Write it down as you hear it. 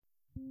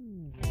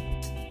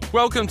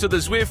Welcome to the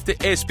Zwift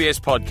SBS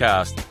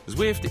podcast.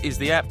 Zwift is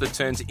the app that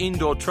turns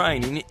indoor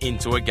training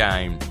into a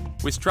game.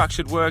 With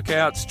structured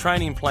workouts,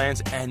 training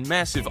plans, and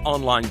massive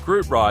online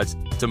group rides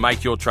to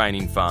make your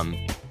training fun.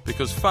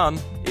 Because fun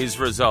is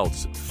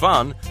results.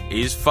 Fun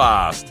is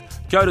fast.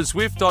 Go to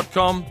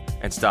Zwift.com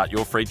and start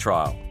your free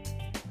trial.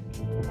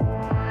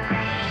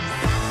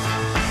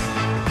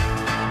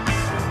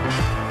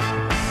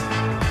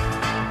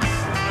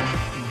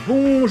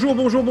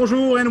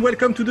 Bonjour, and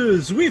welcome to the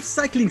Zwift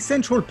Cycling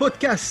Central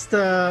podcast.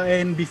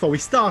 And before we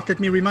start, let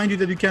me remind you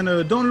that you can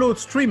download,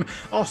 stream,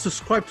 or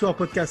subscribe to our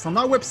podcast on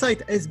our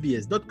website,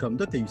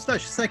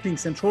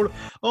 sbs.com.au/cyclingcentral,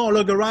 or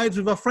log a ride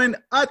with our friend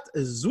at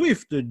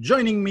Zwift,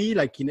 joining me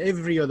like in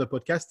every other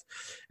podcast.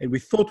 And we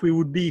thought we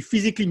would be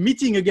physically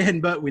meeting again,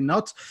 but we're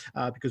not,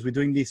 because we're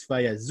doing this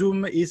via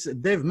Zoom, is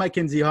Dave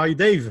McKenzie. How are you,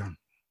 Dave?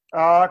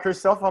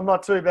 Christoph, I'm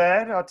not too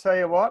bad. I'll tell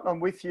you what, I'm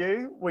with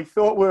you. We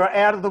thought we were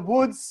out of the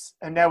woods,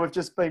 and now we've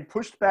just been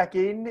pushed back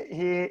in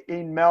here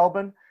in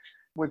Melbourne.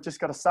 We've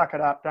just got to suck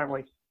it up, don't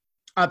we?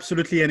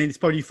 Absolutely, and it's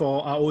probably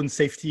for our own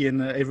safety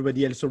and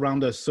everybody else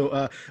around us.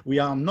 So we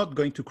are not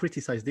going to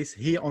criticize this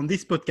here on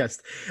this podcast.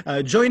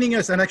 Joining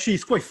us, and actually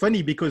it's quite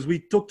funny because we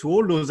talked to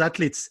all those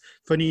athletes,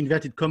 funny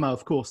inverted comma,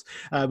 of course,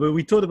 but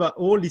we talked about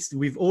all this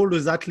with all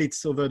those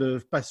athletes over the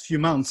past few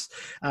months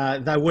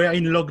that were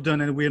in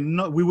lockdown, and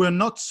we were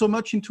not so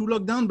much into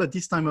lockdown, but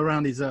this time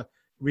around is a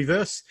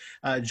reverse.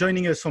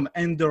 Joining us from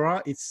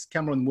Andorra, it's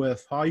Cameron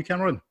Worth. How are you,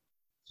 Cameron?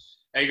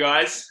 Hey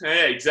guys,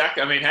 yeah,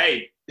 exactly. I mean,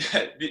 hey,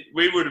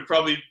 we would have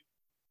probably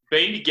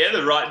been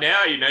together right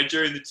now,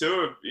 during the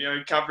tour,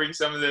 covering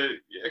a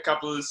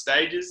couple of the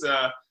stages.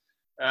 Would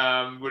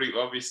have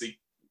obviously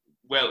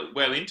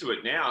well into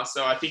it now.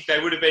 So I think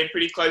they would have been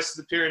pretty close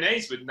to the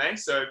Pyrenees, wouldn't they?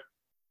 So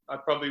I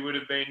probably would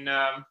have been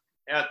out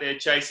there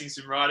chasing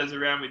some riders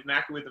around with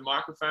Macca with a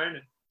microphone.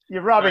 And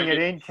you're rubbing it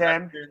in,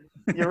 Cam.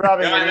 You're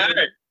rubbing it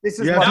in. This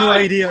is you have no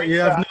idea.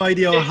 You have no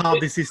idea how hard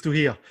this is to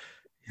hear.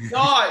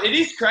 No, it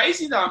is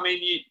crazy though. I mean,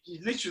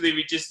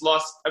 we just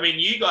lost. I mean,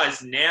 you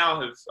guys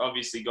now have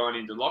obviously gone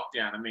into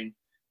lockdown. I mean,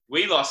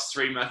 we lost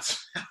 3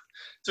 months.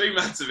 3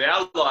 months of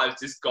our lives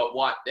just got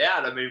wiped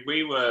out. I mean,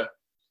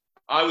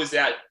 I was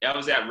out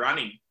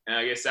running, and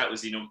I guess that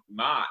was in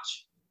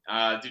March.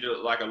 Did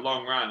a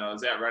long run. I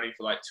was out running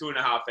for like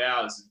 2.5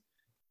 hours.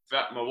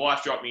 My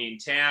wife dropped me in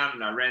town,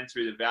 and I ran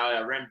through the valley.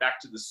 I ran back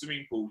to the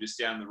swimming pool just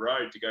down the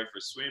road to go for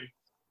a swim.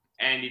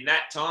 And in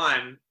that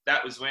time,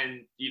 that was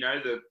when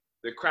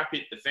the crap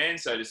hit the fan,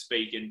 so to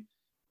speak, and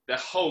the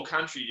whole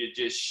country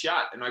just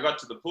shut. And I got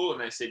to the pool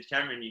and they said,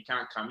 Cameron, you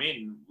can't come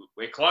in.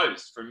 We're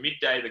closed. From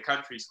midday, the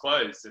country's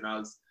closed. And I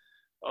was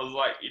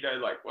like,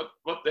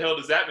 what the hell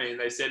does that mean?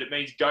 They said, it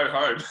means go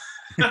home.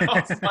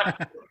 I was like,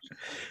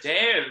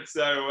 damn.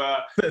 So,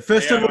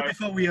 first of all,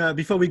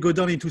 before we go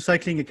down into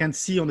cycling, I can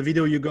see on the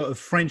video you got a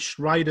French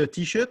rider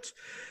t-shirt.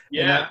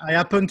 Yeah. And I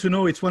happen to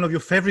know it's one of your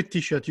favorite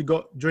t-shirts you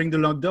got during the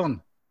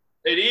lockdown.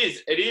 It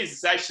is.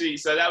 It's actually,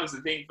 so that was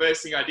the thing.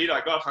 First thing I did,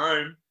 I got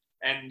home,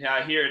 and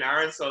here in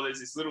Arrowsville,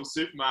 there's this little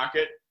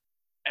supermarket,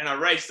 and I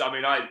raced. I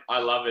mean, I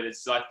love it.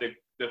 It's like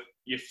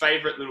your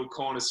favorite little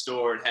corner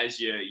store. It has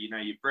your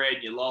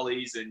bread, your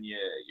lollies, and your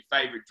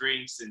favorite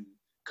drinks and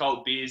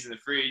cold beers in the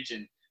fridge,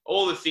 and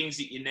all the things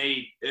that you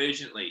need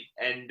urgently.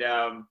 And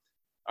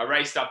I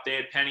raced up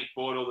there, panic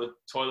bought all the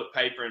toilet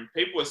paper, and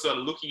people were sort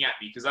of looking at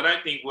me because I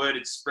don't think word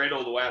had spread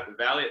all the way up the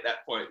valley at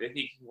that point. They're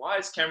thinking, why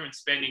is Cameron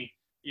spending,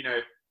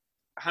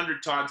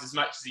 100 times as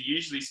much as he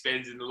usually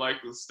spends in the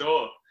local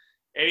store?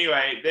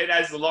 Anyway, then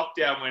as the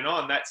lockdown went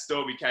on, that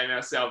store became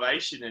our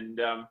salvation, and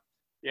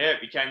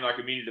it became like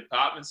a mini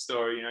department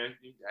store. I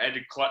had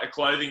a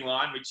clothing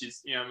line, which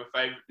is my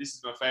favorite. This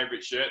is my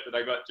favorite shirt that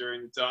I got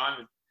during the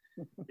time,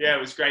 and it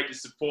was great to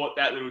support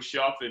that little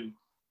shop, and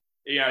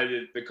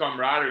the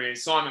camaraderie. And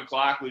Simon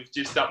Clark lives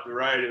just up the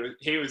road.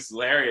 He was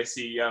hilarious.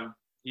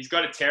 He's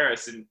got a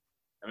terrace, and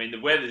I mean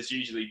the weather's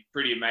usually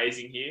pretty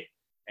amazing here,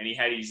 and he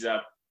had his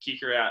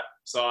kicker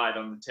outside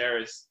on the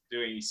terrace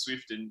doing his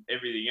Swift and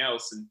everything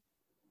else. And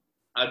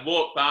I'd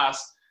walk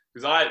past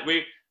because I had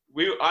a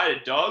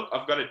dog.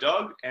 I've got a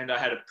dog, and I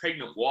had a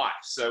pregnant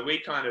wife. So I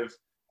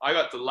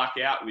got to luck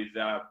out with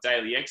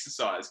daily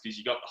exercise because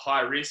you got the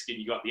high risk and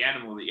you got the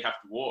animal that you have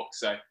to walk.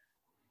 So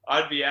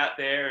I'd be out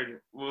there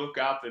and walk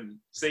up and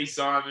see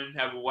Simon,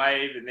 have a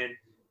wave, and then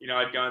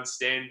I'd go and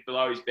stand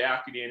below his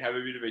balcony and have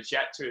a bit of a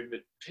chat to him.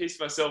 But pissed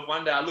myself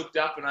one day. I looked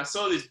up and I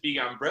saw this big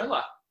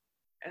umbrella.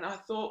 And I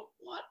thought,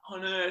 what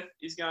on earth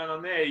is going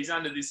on there? He's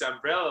under this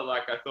umbrella,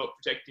 like I thought,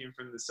 protecting him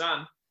from the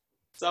sun.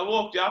 So I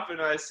walked up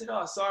and I said,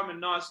 oh, Simon,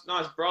 nice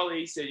brolly.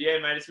 He said, yeah,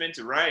 mate, it's meant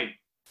to rain.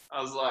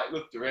 I was like,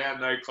 looked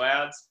around, no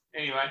clouds.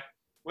 Anyway,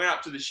 went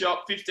up to the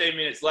shop. 15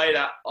 minutes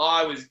later,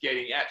 I was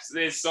getting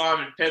there's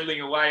Simon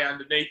pedaling away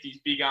underneath his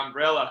big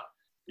umbrella,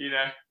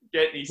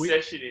 getting his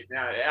session in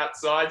now,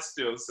 outside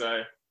still.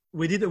 So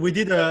we did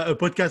a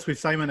podcast with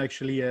Simon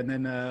actually, and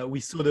then we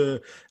saw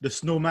the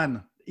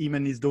snowman him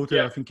and his daughter,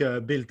 Yeah. I think,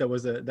 built.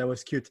 That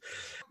was cute.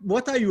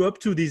 What are you up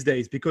to these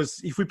days?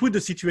 Because if we put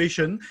the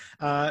situation,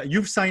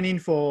 you've signed in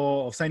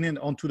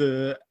onto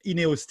the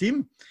Ineos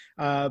team,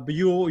 but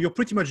you're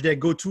pretty much their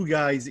go-to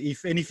guys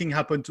if anything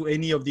happened to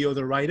any of the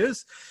other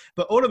riders.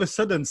 But all of a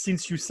sudden,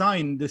 since you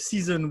signed, the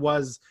season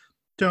was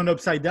turned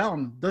upside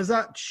down. Does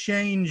that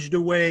change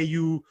the way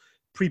you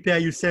prepare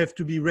yourself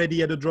to be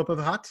ready at a drop of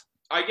a hat?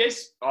 I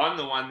guess I'm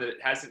the one that it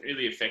hasn't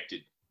really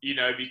affected,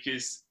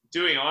 because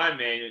doing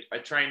Ironman, I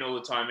trained all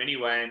the time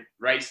anyway and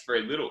raced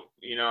very little.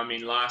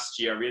 Last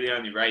year I really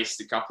only raced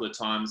a couple of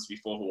times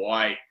before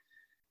Hawaii.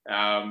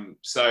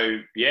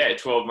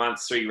 12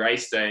 months, 3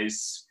 race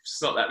days,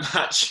 it's not that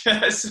much.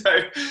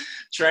 So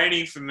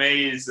training for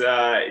me is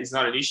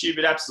not an issue,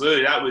 but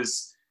absolutely that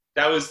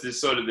was the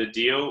sort of the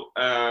deal.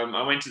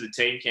 I went to the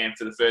team camp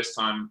for the first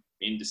time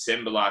in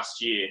December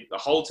last year, the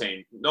whole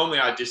team. Normally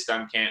I'd just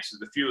done camps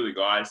with a few of the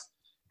guys,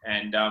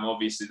 and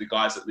obviously the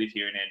guys that live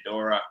here in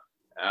Andorra,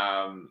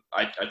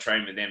 I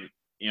train with them,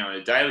 on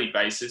a daily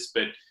basis.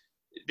 But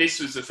this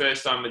was the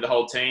first time with the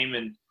whole team,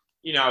 and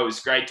it was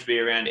great to be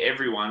around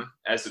everyone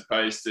as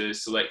opposed to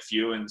select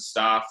few and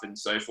staff and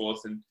so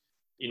forth. And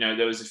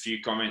there was a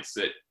few comments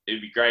that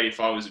it'd be great if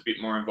I was a bit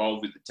more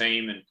involved with the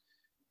team, and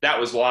that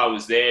was why I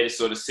was there, to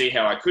sort of see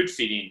how I could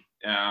fit in,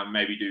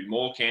 maybe do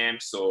more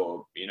camps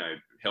or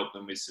help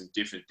them with some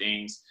different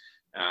things,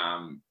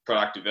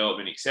 product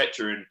development,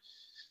 etc. And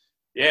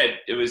yeah,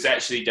 it was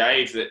actually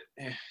Dave that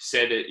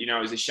said that, it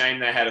was a shame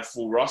they had a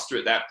full roster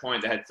at that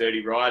point. They had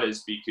 30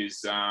 riders,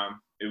 because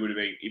it would have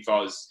been, if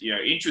I was,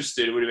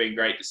 interested, it would have been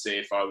great to see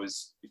if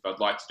I'd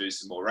like to do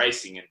some more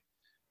racing.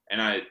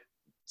 And I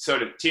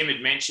sort of, Tim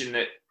had mentioned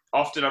that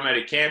often I'm at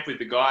a camp with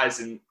the guys,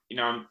 and,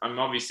 I'm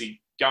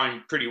obviously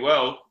going pretty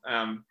well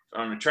from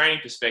a training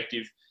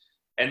perspective.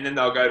 And then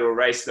they'll go to a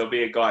race, there'll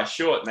be a guy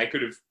short, and they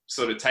could have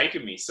sort of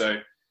taken me.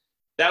 So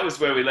that was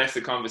where we left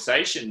the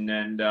conversation.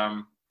 And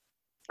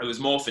it was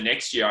more for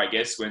next year, I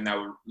guess, when they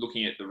were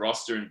looking at the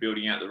roster and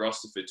building out the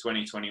roster for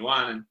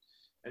 2021.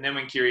 And then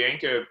when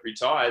Kirienka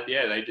retired,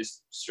 they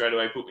just straight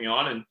away put me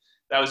on. And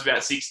that was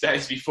about 6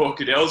 days before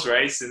Cadell's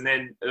race. And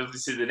then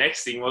obviously the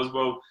next thing was,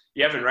 well,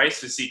 you haven't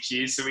raced for 6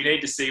 years, so we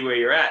need to see where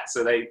you're at.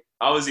 So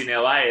I was in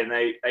LA, and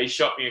they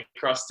shot me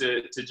across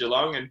to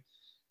Geelong, and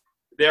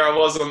there I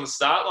was on the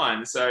start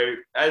line. So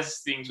as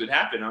things would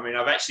happen,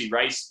 I've actually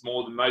raced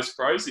more than most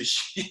pros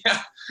this year.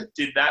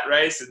 Did that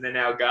race, and then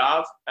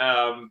Algarve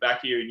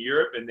back here in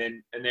Europe, and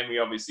then we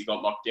obviously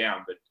got locked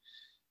down. But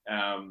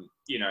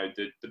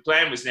the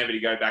plan was never to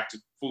go back to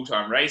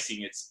full-time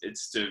racing.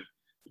 It's to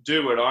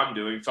do what I'm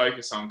doing,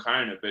 focus on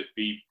Kona, but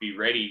be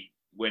ready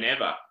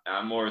whenever,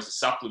 more as a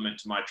supplement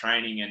to my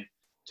training and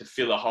to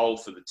fill a hole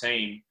for the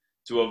team,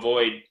 to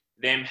avoid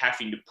them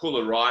having to pull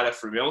a rider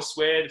from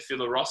elsewhere to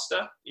fill a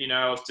roster,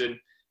 often,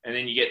 and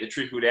then you get the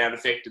trickle down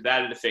effect of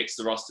that. It affects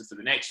the roster for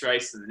the next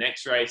race and the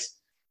next race.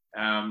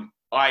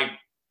 I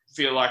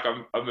feel like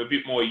I'm a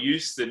bit more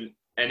used than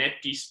an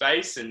empty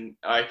space, and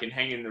I can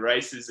hang in the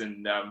races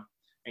and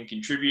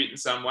contribute in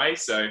some way.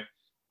 So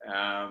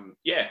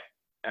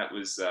that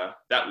was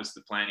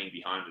the planning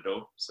behind it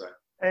all. So.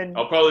 And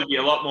I'll probably be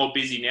a lot more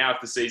busy now if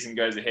the season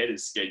goes ahead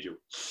as scheduled.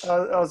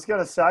 I was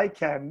going to say,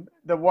 Cam,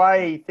 the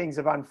way things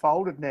have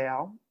unfolded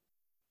now,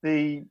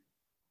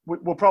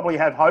 we'll probably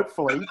have,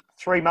 hopefully,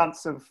 3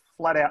 months of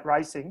flat-out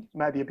racing,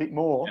 maybe a bit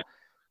more. Yeah.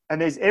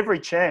 And there's every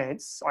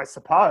chance, I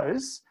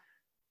suppose,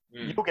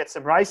 you'll get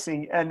some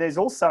racing. And there's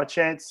also a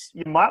chance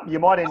you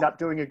might end up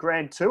doing a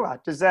Grand Tour.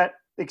 Does that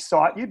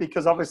excite you?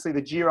 Because obviously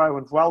the Giro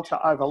and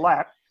Vuelta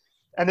overlap.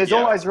 And there's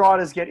always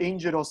riders get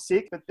injured or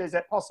sick, but there's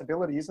that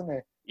possibility, isn't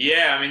there?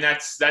 Yeah,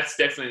 that's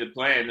definitely the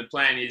plan. The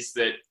plan is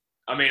that,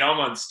 I'm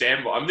on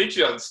standby. I'm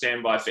literally on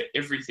standby for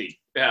everything.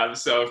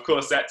 So, of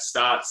course, that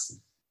starts,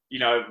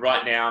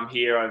 right now I'm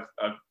here.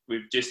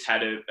 We've just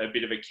had a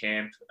bit of a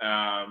camp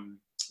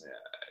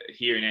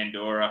here in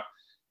Andorra.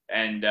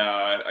 And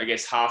I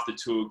guess half the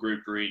tour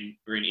group are in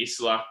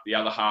Isla. The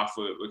other half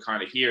were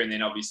kind of here. And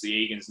then obviously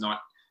Egan's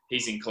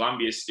he's in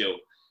Colombia still.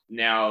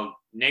 Now,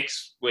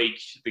 next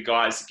week, the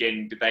guys,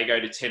 again, they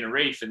go to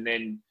Tenerife, and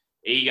then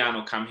Egan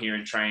will come here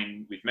and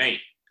train with me.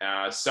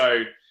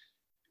 So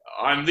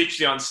I'm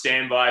literally on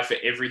standby for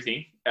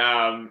everything.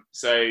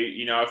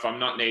 If I'm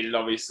not needed,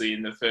 obviously,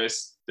 in the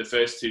first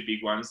 2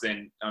 big ones,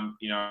 then,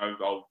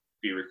 I'll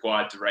be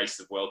required to race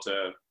the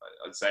Vuelta,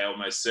 I'd say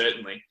almost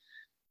certainly.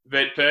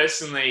 But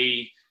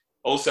personally,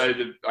 also,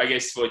 I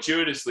guess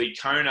fortuitously,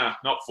 Kona,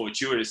 not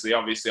fortuitously,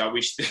 obviously, I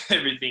wish that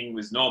everything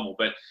was normal,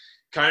 but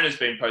Kona's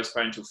been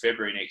postponed until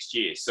February next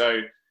year.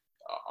 So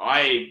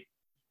I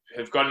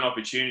have got an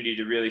opportunity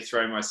to really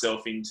throw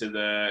myself into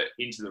the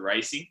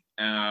racing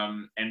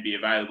and be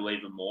available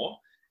even more.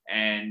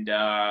 And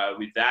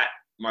with that,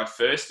 my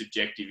first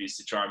objective is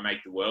to try and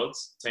make the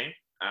Worlds team,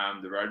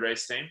 the road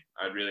race team.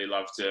 I'd really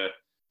love to,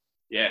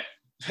 be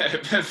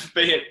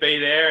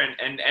there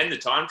and the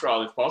time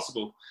trial if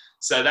possible.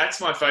 So that's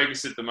my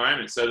focus at the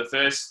moment. So the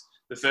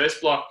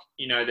first block,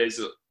 there's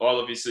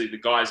obviously the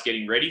guys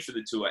getting ready for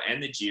the Tour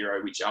and the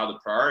Giro, which are the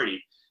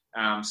priority.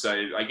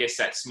 So I guess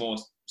that's more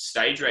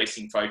stage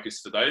racing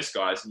focus for those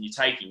guys, and you're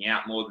taking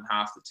out more than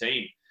half the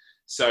team.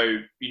 So,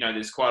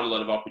 there's quite a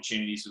lot of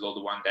opportunities with all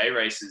the one-day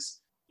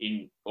races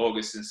in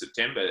August and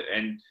September.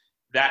 And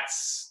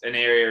that's an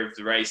area of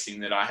the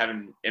racing that I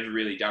haven't ever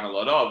really done a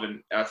lot of.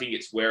 And I think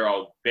it's where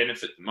I'll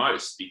benefit the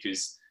most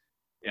because,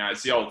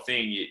 it's the old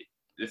thing.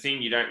 The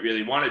thing you don't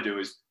really want to do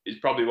is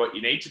probably what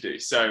you need to do.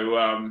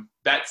 So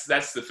that's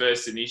the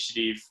first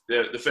initiative,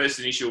 the first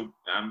initial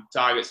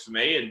targets for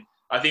me. And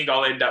I think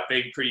I'll end up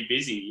being pretty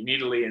busy in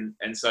Italy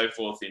and so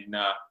forth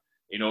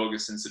in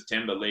August and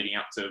September leading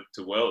up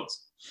to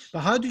Worlds.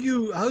 But how do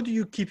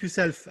you keep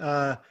yourself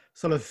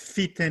sort of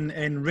fit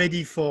and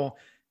ready for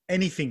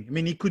anything? I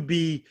mean, it could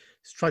be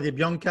Strade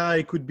Bianca,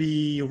 it could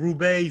be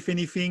Roubaix, if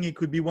anything, it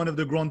could be one of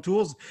the Grand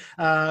Tours.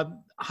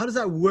 How does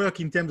that work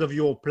in terms of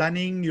your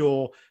planning,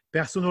 your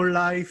personal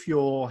life,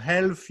 your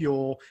health,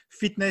 your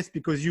fitness?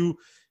 Because you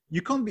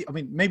can't be, I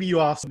mean, maybe you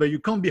are, but you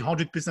can't be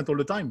 100% all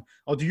the time.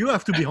 Or do you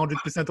have to be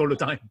 100% all the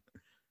time?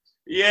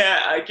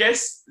 Yeah, I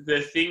guess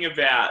the thing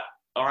about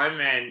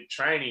Ironman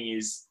training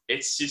is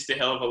it's just a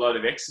hell of a lot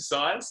of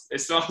exercise.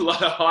 It's not a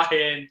lot of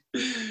high-end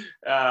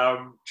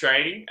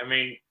training. I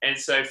mean, and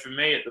so for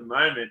me at the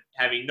moment,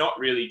 having not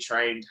really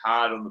trained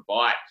hard on the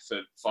bike for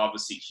 5 or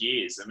 6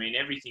 years, I mean,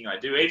 everything I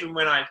do, even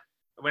when I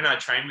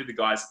train with the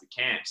guys at the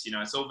camps,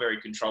 it's all very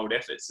controlled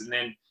efforts. And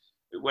then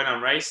when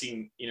I'm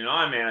racing in an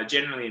Ironman, I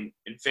generally am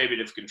in fair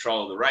bit of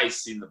control of the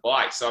race in the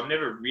bike. So I'm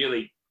never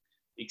really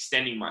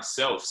extending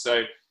myself.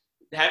 So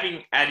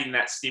adding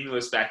that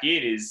stimulus back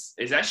in is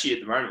actually at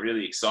the moment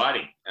really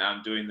exciting.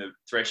 Doing the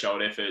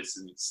threshold efforts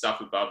and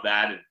stuff above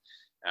that. And,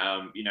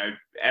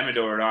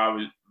 Amador and I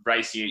were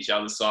racing each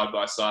other side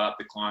by side up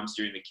the climbs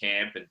during the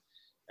camp.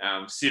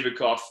 And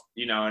Sivakov,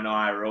 and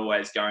I are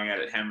always going at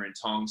it hammer and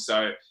tongs.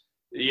 So,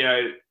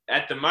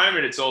 at the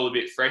moment it's all a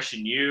bit fresh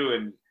and new,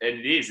 and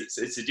it is.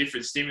 It's a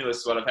different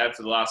stimulus to what I've had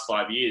for the last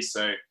 5 years.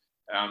 So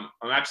I'm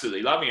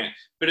absolutely loving it.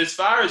 But as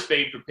far as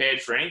being prepared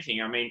for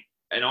anything, I mean,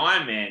 an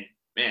Ironman,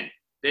 man,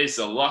 there's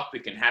a lot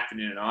that can happen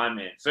in an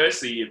Ironman.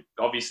 Firstly, you're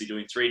obviously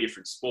doing 3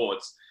 different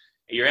sports.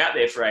 You're out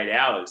there for 8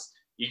 hours.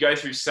 You go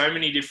through so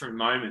many different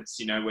moments,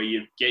 where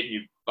you're getting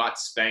your butt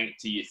spanked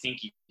to you think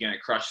you're going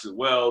to crush the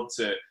world,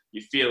 to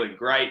you're feeling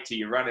great, to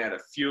you run out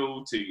of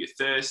fuel, to you're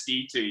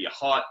thirsty, to you're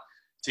hot,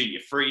 to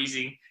you're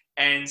freezing.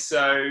 And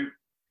so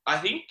I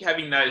think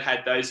having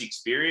had those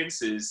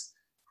experiences,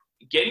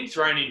 getting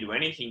thrown into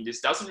anything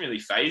just doesn't really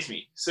faze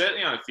me,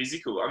 certainly on a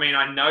physical. I mean,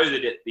 I know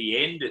that at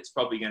the end it's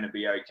probably going to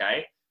be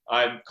okay.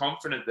 I'm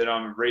confident that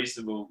I'm a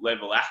reasonable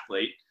level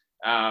athlete,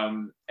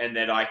 and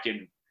that I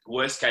can,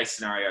 worst case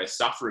scenario,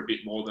 suffer a bit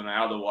more than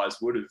I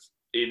otherwise would have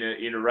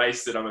in a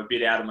race that I'm a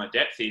bit out of my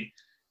depth in.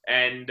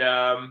 And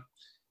I'm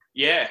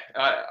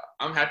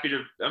happy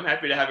to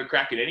have a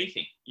crack at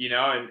anything,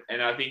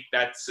 and I think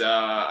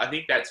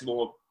that's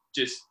more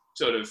just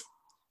sort of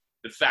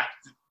the fact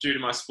due to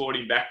my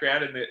sporting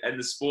background and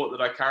the sport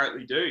that I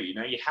currently do.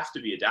 You have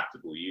to be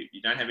adaptable.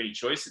 You don't have any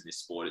choice in this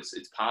sport.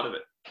 It's part of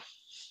it.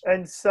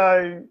 And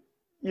so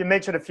you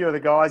mentioned a few of the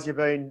guys you've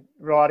been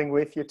riding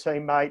with, your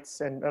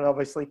teammates, and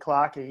obviously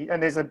Clarkie.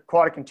 And there's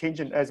quite a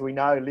contingent, as we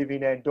know, live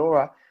in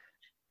Andorra.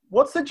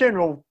 What's the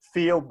general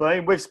feel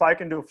been? We've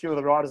spoken to a few of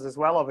the riders as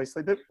well,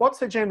 obviously. But what's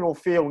the general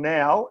feel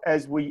now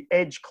as we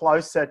edge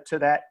closer to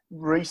that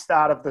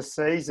restart of the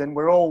season?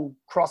 We're all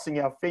crossing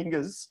our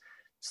fingers,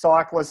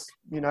 cyclists,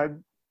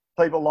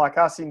 people like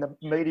us in the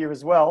media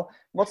as well.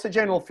 What's the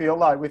general feel,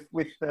 though,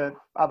 with the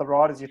other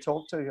riders you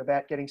talk to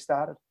about getting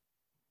started?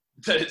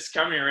 That it's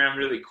coming around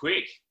really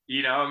quick.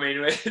 I mean,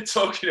 we're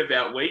talking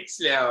about weeks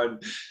now,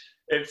 and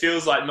it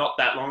feels like not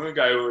that long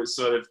ago we were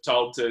sort of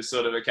told to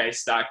sort of,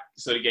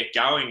 get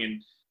going.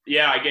 And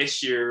yeah, I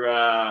guess you're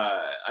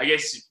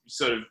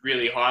sort of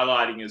really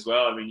highlighting as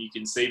well. I mean, you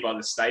can see by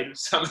the state of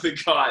some of the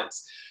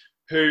guys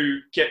who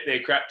kept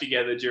their crap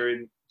together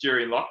during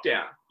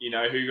lockdown,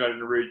 who got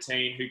in a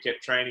routine, who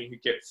kept training, who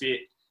kept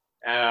fit.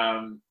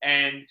 And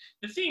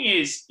the thing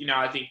is,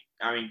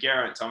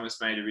 Geraint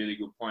Thomas made a really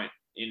good point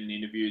in an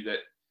interview that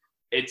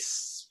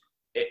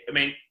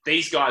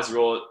these guys are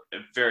all at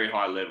a very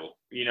high level,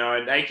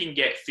 and they can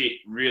get fit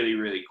really,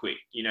 really quick,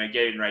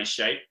 get in race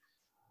shape.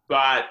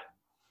 But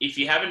if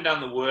you haven't done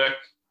the work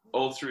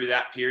all through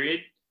that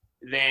period,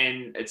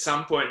 then at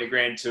some point in the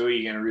Grand Tour,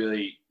 you're going to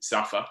really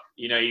suffer.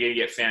 You're going to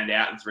get found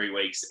out in 3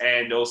 weeks.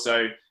 And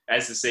also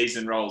as the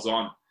season rolls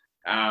on.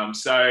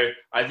 So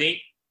I think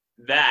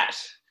that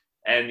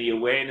and the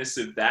awareness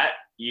of that,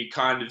 you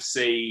kind of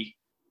see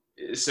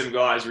some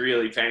guys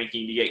really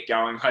panicking to get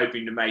going,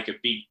 hoping to make a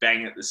big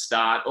bang at the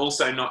start.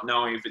 Also not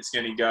knowing if it's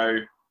going to go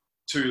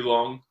too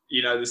long,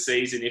 the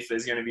season, if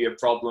there's going to be a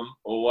problem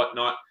or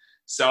whatnot.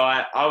 So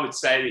I would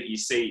say that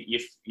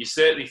you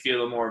certainly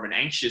feel more of an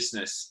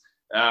anxiousness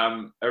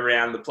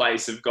around the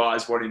place of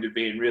guys wanting to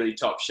be in really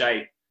top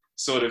shape,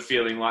 sort of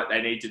feeling like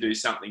they need to do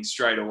something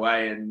straight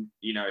away. And,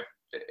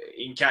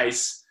 in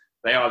case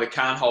they either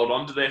can't hold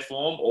on to their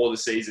form or the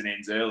season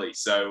ends early.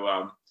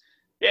 So,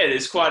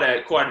 there's quite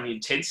an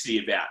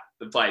intensity about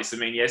the place. I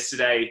mean,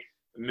 yesterday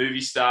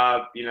movie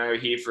star,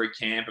 here for a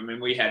camp. I mean,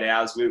 we had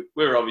ours. We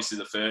were obviously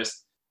the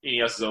first.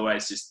 Ineos is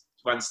always just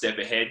one step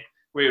ahead.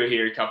 We were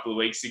here a couple of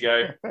weeks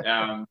ago.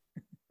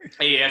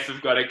 EF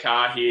have got a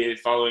car here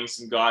following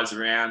some guys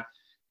around.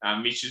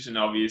 Mitchelton,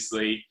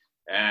 obviously.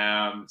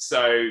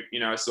 So,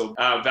 I saw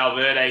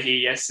Valverde here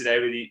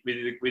yesterday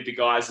with the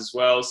guys as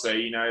well. So,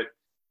 a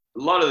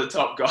lot of the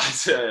top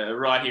guys are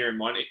right here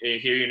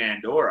in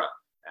Andorra.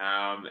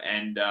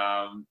 And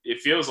it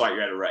feels like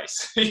you're at a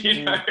race.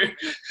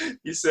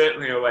 You're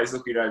certainly always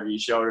looking over your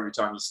shoulder every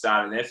time you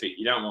start an effort.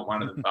 You don't want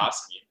one of them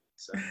passing you.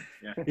 So,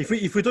 yeah. If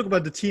we talk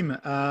about the team,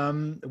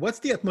 what's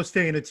the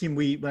atmosphere in the team?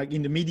 We, like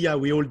in the media,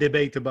 we all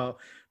debate about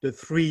the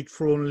three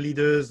throne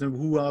leaders and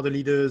who are the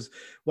leaders,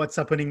 what's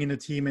happening in the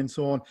team, and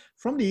so on.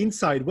 From the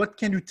inside, what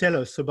can you tell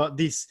us about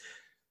this?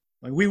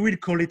 We will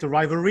call it a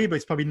rivalry, but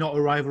it's probably not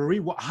a rivalry.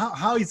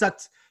 How is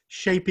that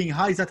shaping?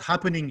 How is that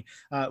happening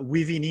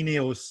within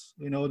Ineos?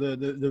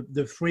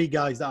 The three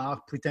guys that are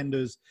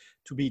pretenders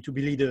to be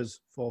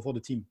leaders for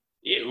the team.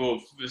 Yeah, well,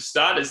 for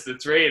starters, the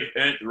three have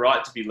earned the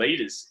right to be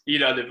leaders.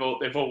 They've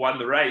all won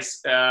the race.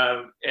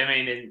 And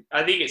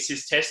I think it's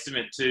just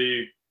testament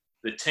to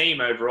the team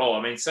overall.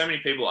 I mean, so many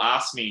people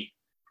ask me,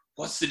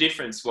 what's the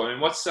difference? Well, I mean,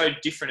 what's so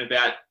different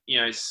about,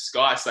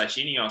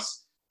 Sky/Ineos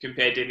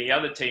compared to any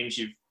other teams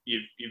you've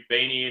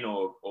been in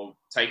or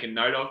taken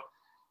note of?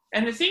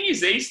 And the thing is,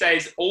 these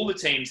days, all the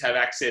teams have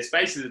access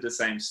basically to the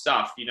same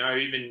stuff.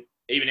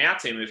 Even our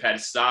team, we've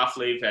had staff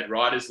leave, had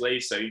riders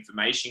leave, so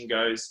information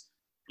goes.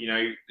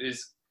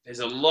 There's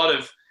a lot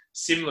of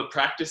similar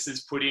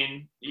practices put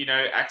in,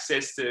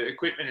 access to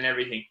equipment and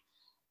everything.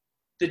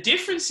 The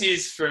difference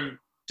is from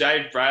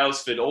Dave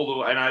Brailsford all the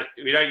way, and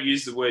we don't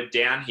use the word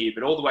down here,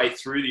 but all the way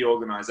through the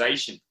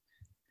organisation,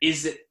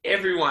 is that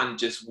everyone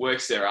just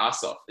works their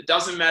ass off. It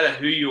doesn't matter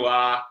who you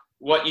are,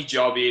 what your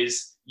job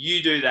is,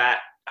 you do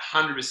that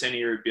 100% of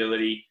your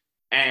ability,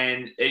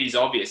 and it is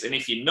obvious. And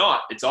if you're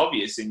not, it's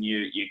obvious and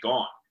you're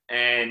gone.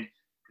 And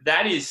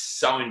that is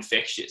so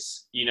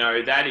infectious.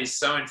 That is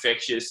so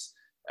infectious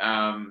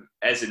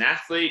as an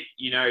athlete.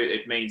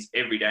 It means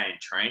every day in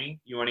training.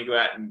 You want to go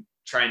out and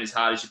train as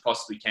hard as you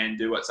possibly can,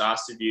 do what's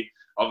asked of you.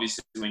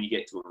 Obviously, when you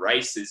get to a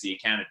race, there's the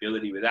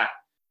accountability with that.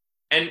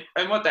 And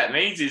what that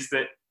means is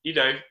that,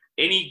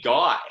 any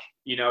guy,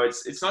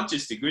 it's not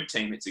just a good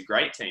team, it's a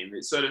great team.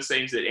 It sort of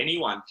seems that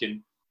anyone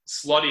can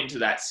slot into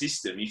that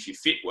system if you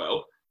fit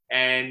well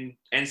and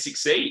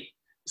succeed.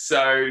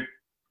 So,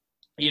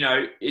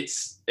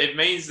 it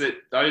means that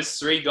those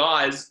three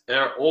guys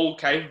are all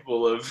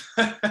capable of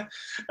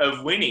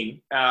of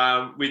winning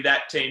with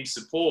that team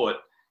support,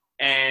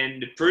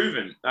 and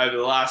proven over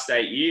the last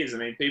 8 years. I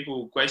mean,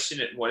 people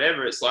question it and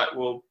whatever. It's like,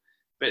 well,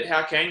 but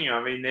how can you?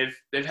 I mean,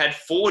 they've had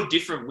 4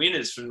 different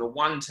winners from the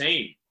one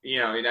team,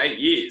 in 8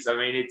 years. I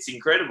mean, it's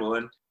incredible.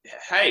 And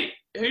hey,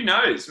 who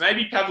knows?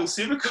 Maybe Pavel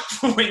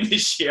Sivakov will win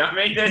this year. I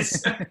mean,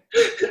 that's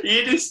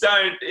you just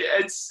don't.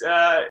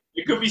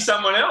 It could be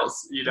someone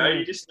else. You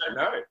just don't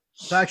know.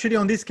 So actually,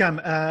 on this, Cam,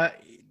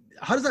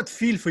 how does that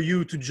feel for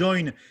you to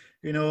join?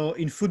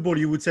 In football,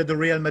 you would say the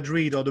Real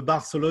Madrid or the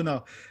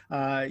Barcelona.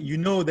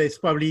 There's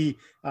probably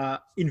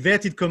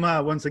inverted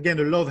comma, once again,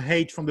 a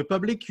love-hate from the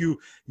public. You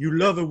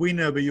love a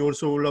winner, but you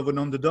also love an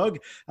underdog.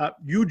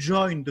 You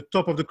join the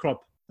top of the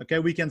crop. Okay,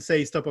 we can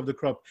say it's top of the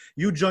crop.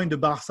 You join the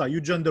Barca,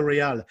 you join the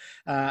Real.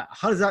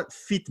 How does that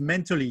fit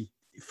mentally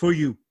for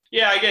you?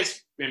 Yeah, I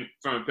guess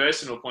from a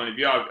personal point of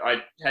view,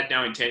 I had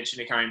no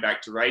intention of coming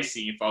back to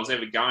racing. If I was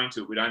ever going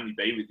to, it would only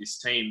be with this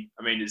team.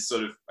 I mean, as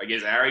sort of, I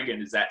guess,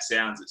 arrogant as that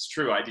sounds, it's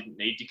true. I didn't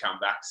need to come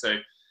back. So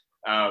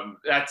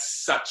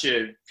that's such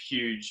a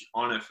huge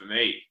honour for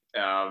me.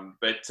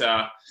 But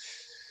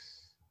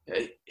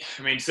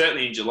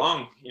certainly in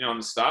Geelong, on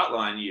the start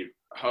line,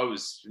 I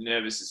was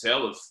nervous as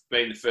hell of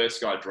being the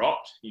first guy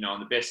dropped, on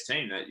the best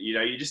team. That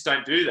you just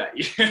don't do that.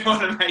 You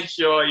want to make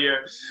sure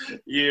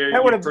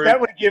that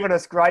would have given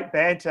us great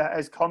banter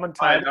as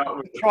commentators.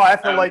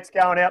 Triathletes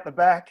going out the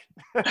back.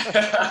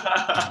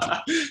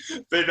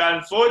 But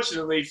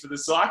unfortunately for the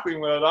cycling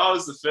world, I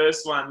was the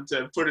first one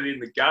to put it in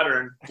the gutter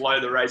and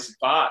blow the race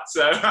apart.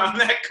 So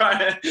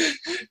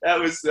that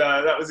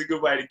was a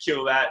good way to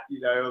kill that.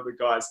 All the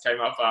guys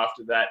came up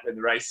after that when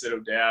the race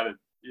settled down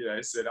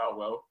and said, "Oh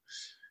well,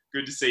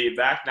 good to see you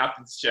back.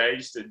 Nothing's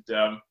changed." And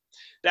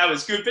that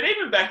was good. But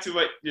even back to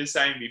what you're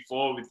saying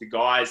before with the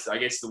guys, I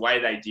guess the way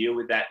they deal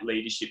with that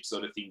leadership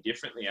sort of thing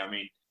differently. I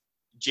mean,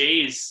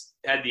 G has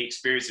had the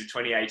experience of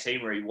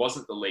 2018 where he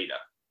wasn't the leader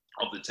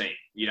of the team.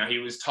 He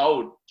was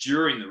told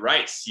during the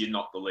race, you're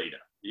not the leader.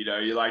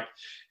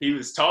 He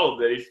was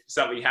told that if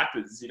something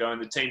happens, in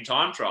the team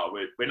time trial,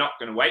 we're not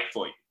going to wait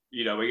for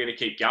you. We're going to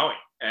keep going.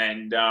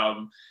 And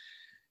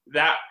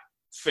that,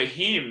 for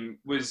him,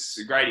 was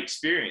a great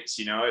experience.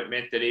 It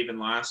meant that even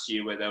last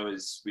year where there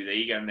was with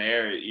Egan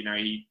there,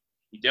 he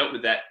dealt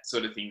with that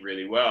sort of thing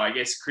really well. I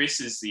guess Chris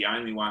is the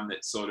only one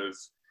that sort of,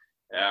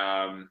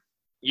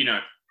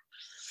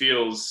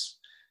 feels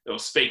or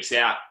speaks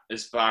out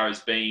as far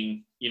as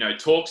being,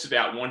 talks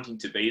about wanting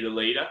to be the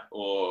leader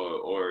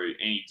or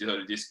any sort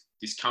of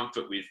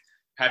discomfort with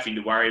having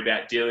to worry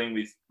about dealing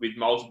with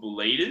multiple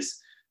leaders.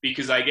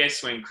 Because I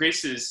guess when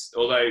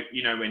although,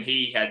 when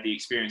he had the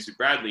experience with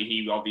Bradley,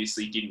 he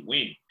obviously didn't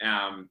win.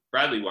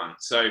 Bradley won.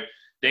 So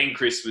then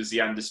Chris was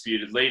the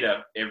undisputed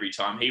leader every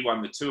time he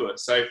won the tour.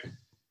 So,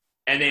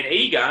 and then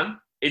Egan,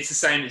 it's the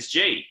same as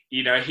G.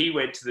 He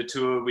went to the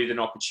tour with an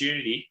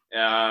opportunity,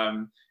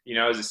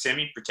 as a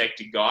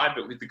semi-protected guy,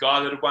 but with the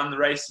guy that had won the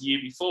race the year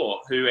before,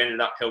 who ended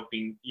up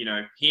helping,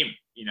 him,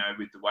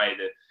 with the way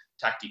the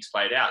tactics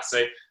played out.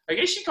 So I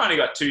guess you kind of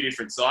got two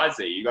different sides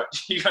there. You got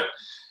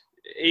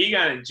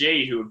Egan and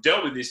G, who have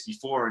dealt with this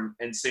before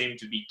and seem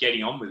to be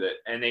getting on with it.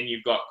 And then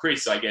you've got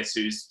Chris, I guess,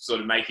 who's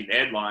sort of making the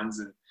headlines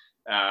and,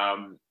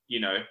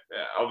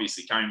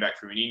 obviously coming back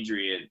from an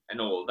injury and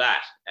all of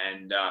that.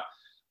 And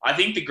I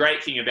think the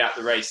great thing about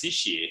the race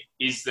this year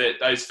is that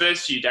those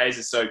first few days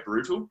are so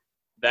brutal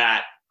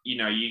that,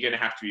 you're going to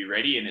have to be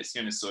ready, and it's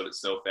going to sort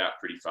itself out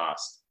pretty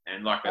fast.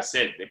 And like I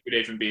said, there could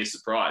even be a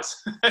surprise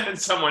and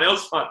someone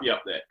else might be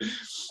up there.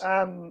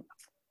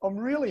 I'm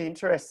really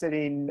interested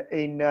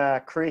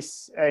in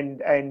Chris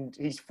and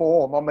his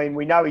form. I mean,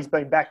 we know he's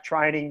been back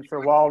training for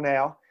a while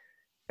now,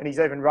 and he's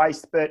even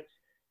raced. But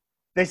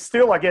there's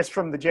still, I guess,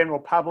 from the general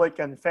public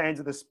and fans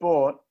of the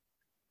sport,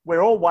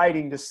 we're all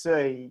waiting to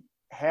see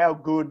how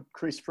good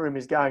Chris Froome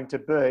is going to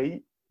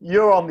be.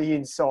 You're on the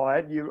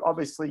inside. You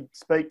obviously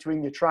speak to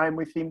him, you train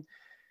with him.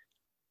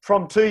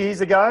 From 2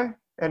 years ago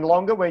and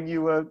longer, when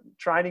you were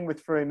training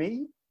with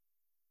Froome,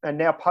 and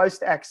now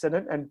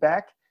post-accident and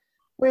back,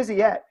 where's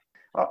he at?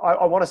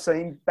 I want to see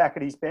him back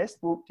at his best.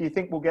 Do you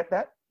think we'll get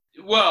that?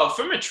 Well,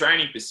 from a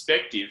training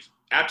perspective,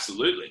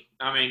 absolutely.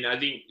 I mean, I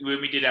think when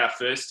we did our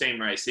first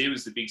team race, he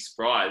was the big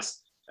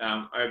surprise.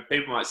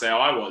 People might say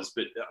I was,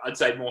 but I'd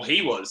say more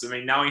he was. I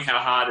mean, knowing how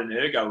hard an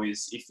ergo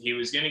is, if he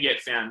was going to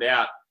get found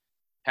out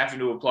having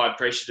to apply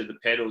pressure to the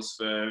pedals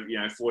for,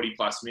 40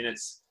 plus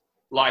minutes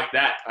like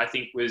that, I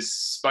think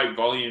spoke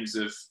volumes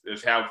of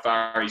how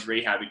far his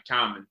rehab had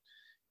come.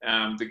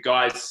 And the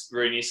guys,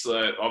 Rune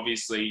Isler,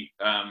 obviously,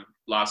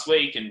 last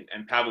week,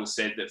 and Pavel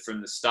said that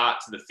from the start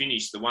to the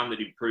finish, the one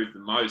that improved the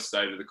most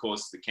over the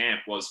course of the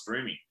camp was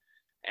Froome.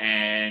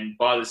 And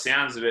by the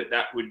sounds of it,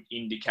 that would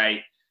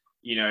indicate,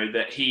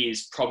 that he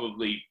is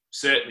probably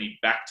certainly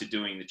back to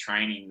doing the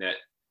training that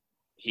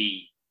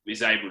he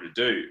is able to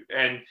do.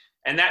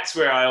 And that's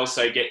where I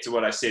also get to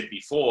what I said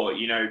before,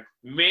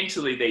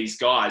 mentally these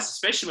guys,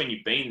 especially when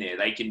you've been there,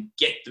 they can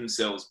get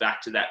themselves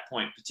back to that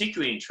point,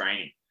 particularly in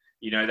training.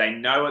 They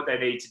know what they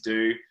need to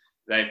do.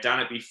 They've done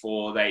it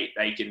before.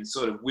 They can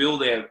sort of will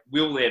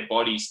their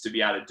bodies to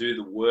be able to do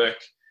the work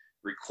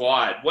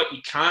required. What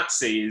you can't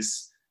see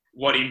is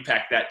what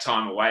impact that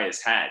time away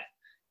has had.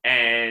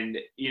 And,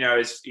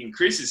 in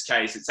Chris's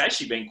case, it's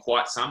actually been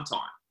quite some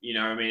time.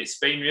 It's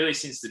been really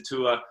since the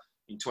tour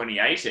in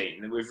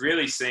 2018 that we've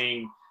really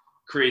seen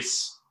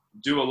Chris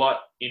do a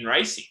lot in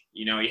racing.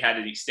 He had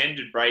an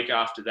extended break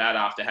after that,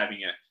 after having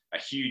a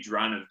huge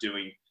run of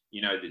doing,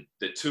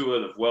 the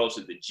Tour, the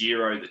Vuelta, the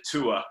Giro, the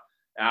Tour.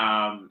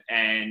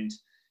 And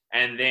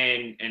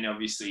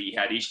obviously he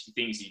had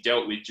things he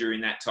dealt with during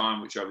that time,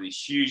 which obviously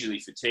is hugely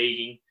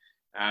fatiguing.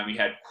 He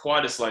had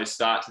quite a slow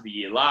start to the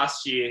year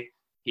last year.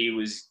 He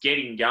was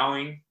getting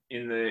going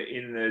in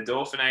the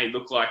Dauphiné. It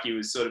looked like he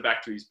was sort of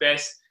back to his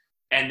best.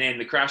 And then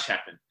the crash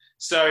happened.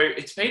 So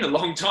it's been a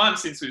long time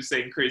since we've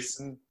seen Chris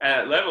at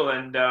that level.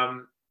 And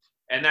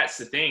that's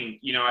the thing,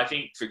 I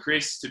think for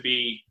Chris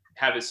to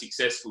have a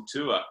successful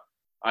tour,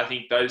 I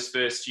think those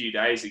first few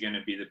days are going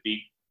to be the big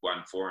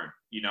one for him.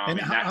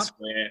 That's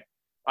where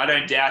I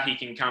don't doubt he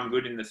can come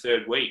good in the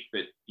third week,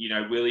 but,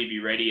 will he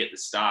be ready at the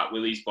start?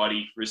 Will his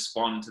body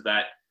respond to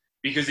that?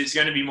 Because it's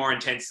going to be more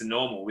intense than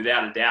normal,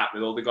 without a doubt,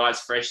 with all the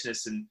guys'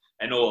 freshness and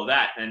all of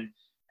that.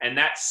 And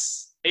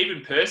that's,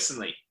 even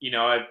personally,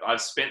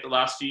 I've spent the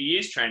last few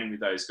years training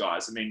with those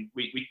guys. I mean,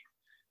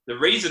 the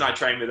reason I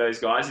train with those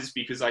guys is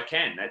because I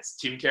can. That's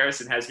Tim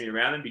Kerrison has me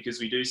around them because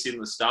we do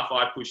similar stuff.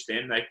 I push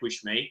them, they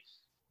push me.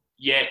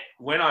 Yet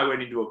when I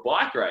went into a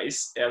bike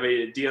race,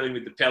 dealing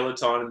with the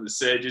peloton and the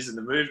surges and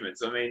the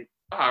movements, I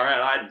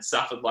hadn't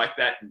suffered like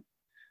that. And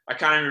I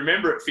can't even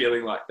remember it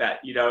feeling like that.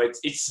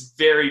 It's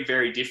very,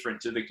 very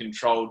different to the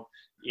controlled,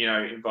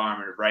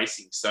 environment of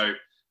racing. So,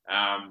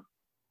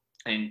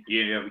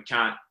 we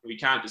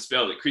can't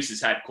dispel that Chris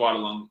has had quite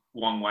a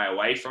long way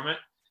away from it.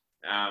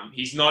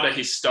 He's not a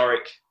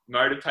historic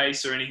motor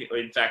pace or anything.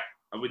 In fact,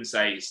 I wouldn't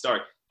say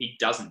historic. He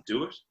doesn't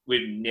do it.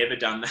 We've never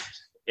done that.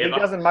 Ever. He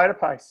doesn't motor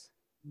pace?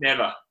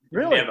 Never.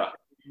 Really?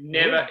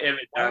 Never, ever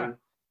done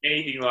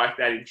anything like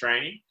that in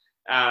training.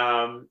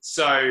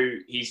 So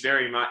he's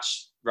very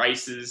much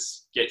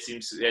races, he's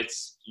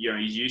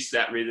used to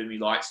that rhythm. He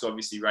likes to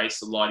obviously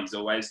race a lot. He's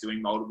always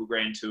doing multiple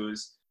grand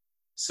tours.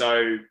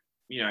 So,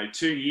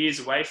 2 years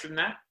away from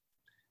that,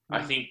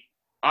 I think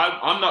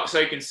I'm not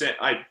so concerned.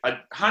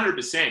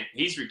 100%,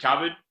 he's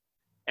recovered,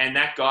 and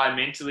that guy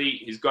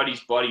mentally has got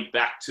his body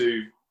back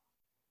to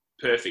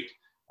perfect.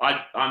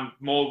 I'm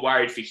more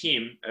worried for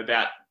him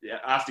about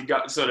after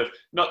sort of,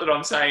 not that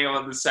I'm saying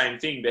I'm the same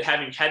thing, but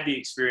having had the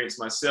experience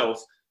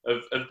myself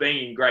of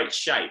being in great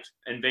shape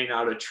and being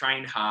able to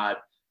train hard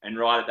and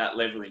ride at that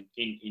level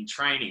in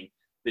training,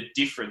 the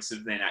difference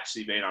of then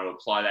actually being able to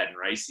apply that in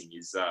racing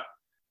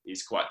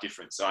is quite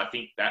different. So I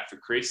think that for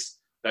Chris,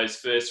 those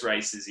first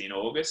races in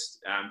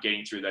August,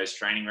 getting through those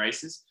training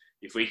races,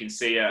 if we can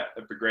see a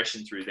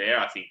progression through there,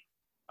 I think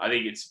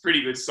it's a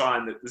pretty good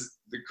sign that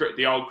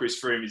the old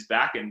Chris Froome is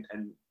back, and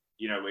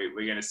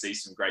we're going to see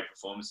some great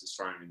performances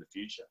from him in the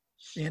future.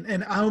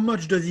 And how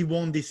much does he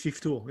want this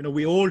fifth tour?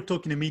 We all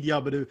talk in the media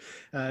about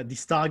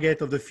this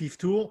target of the fifth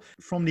tour.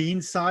 From the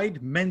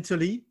inside,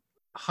 mentally,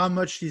 how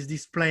much is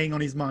this playing on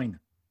his mind?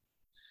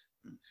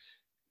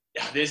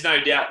 There's no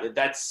doubt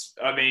that's,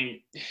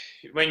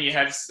 when you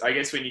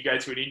go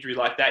through an injury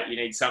like that, you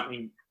need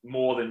something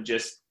more than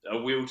just a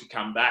will to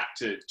come back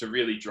to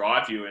really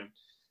drive you.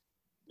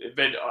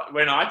 But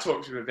when I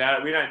talk to him about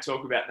it, we don't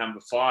talk about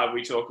number 5.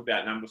 We talk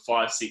about number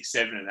 5, 6,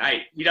 7, and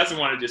 8. He doesn't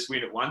want to just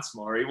win it once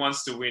more. He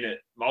wants to win it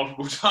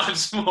multiple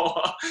times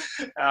more.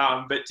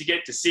 But to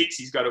get to 6,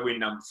 he's got to win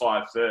number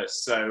 5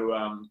 first.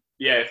 So,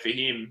 for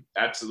him,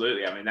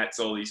 absolutely. That's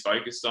all he's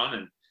focused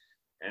on.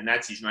 And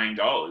that's his main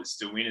goal, is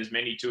to win as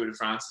many Tour de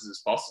France's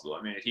as possible.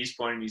 At his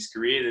point in his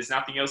career, there's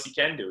nothing else he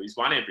can do. He's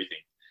won everything.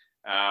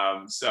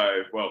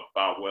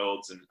 Bar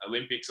Worlds and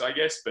Olympics, I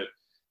guess. But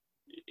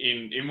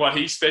in what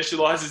he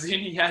specialises in,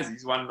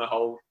 he's won the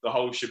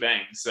whole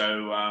shebang.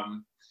 So,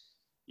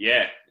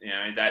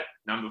 that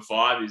number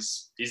 5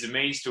 is a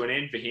means to an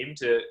end for him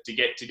to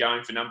get to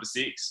going for number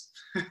 6.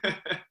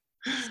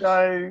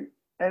 So,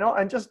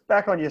 and just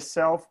back on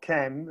yourself,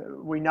 Cam,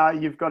 we know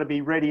you've got to be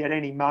ready at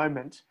any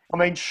moment.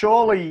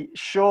 Surely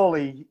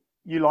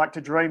you like to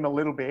dream a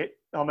little bit.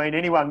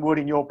 Anyone would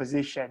in your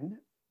position,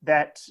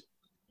 that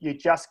you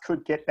just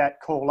could get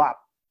that call up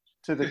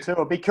to the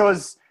tour,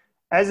 because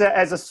as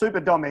a super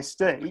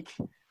domestique,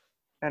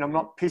 and I'm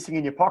not pissing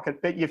in your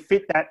pocket, but you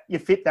fit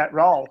that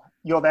role.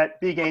 You're that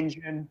big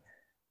engine.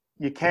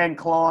 You can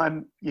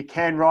climb. You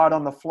can ride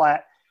on the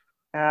flat.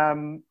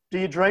 Do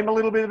you dream a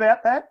little bit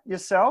about that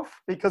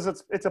yourself? Because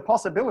it's a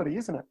possibility,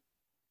 isn't it?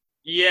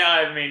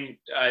 Yeah,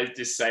 I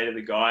just say to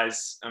the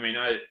guys, I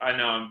know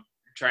I'm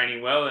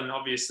training well, and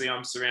obviously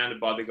I'm surrounded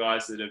by the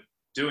guys that are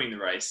doing the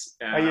race.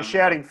 Are you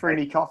shouting for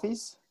any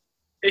coffees?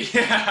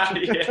 Yeah.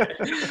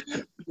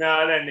 No,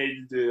 I don't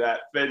need to do that.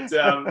 But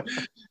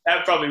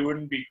that probably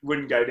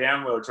wouldn't go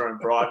down well trying to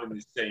bribe in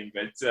this team.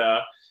 But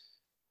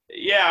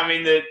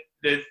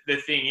the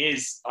thing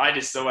is, I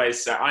just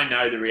always say, I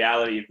know the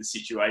reality of the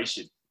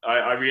situation.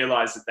 I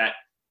realise that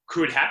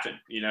could happen,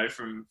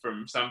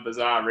 from some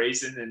bizarre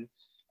reason. And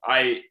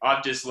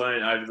I've just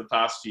learned over the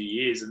past few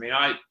years.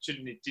 I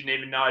didn't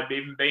even know I'd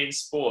even be in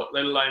sport,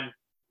 let alone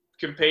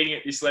competing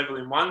at this level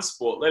in one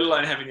sport, let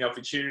alone having the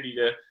opportunity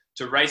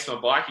to race my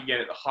bike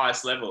again at the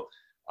highest level.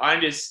 I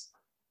just,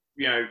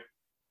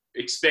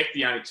 expect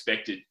the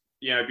unexpected,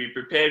 be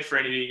prepared for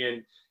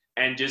anything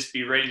and just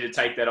be ready to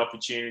take that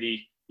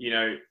opportunity,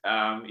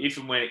 if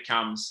and when it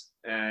comes.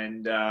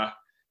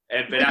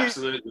 But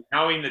absolutely,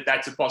 knowing that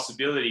that's a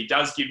possibility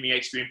does give me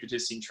extra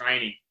impetus in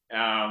training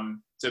to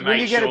make sure. Will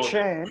you get a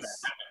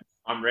chance?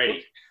 I'm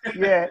ready.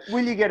 Yeah.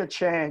 Will you get a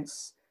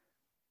chance?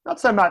 Not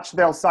so much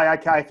they'll say,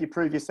 okay, if you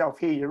prove yourself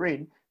here, you're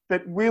in.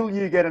 But will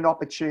you get an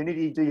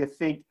opportunity, do you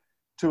think,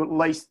 to at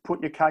least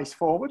put your case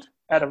forward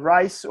at a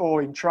race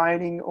or in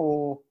training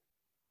or?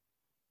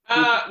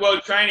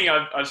 Training,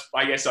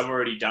 I guess I've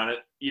already done it.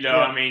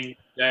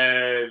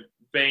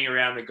 Being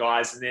around the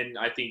guys, and then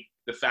I think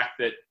the fact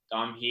that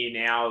I'm here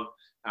now,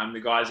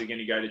 the guys are going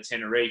to go to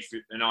Tenerife,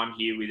 and I'm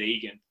here with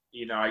Egan.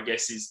 I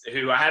guess is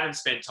who I haven't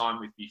spent time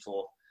with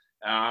before.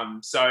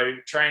 So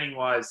training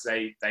wise,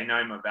 they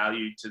know my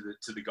value to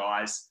the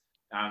guys.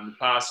 The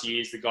past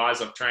years, the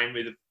guys I've trained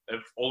with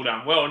have all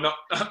done well, not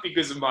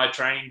because of my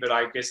training, but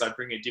I guess I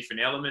bring a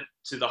different element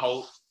to the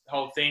whole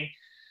thing.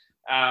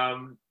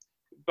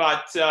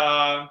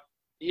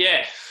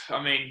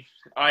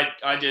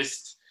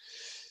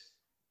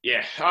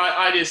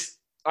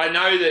 I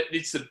know that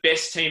it's the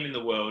best team in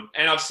the world.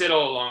 And I've said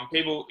all along,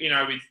 people,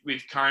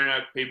 with Kona,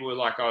 people were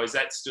like, oh, is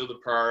that still the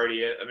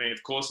priority?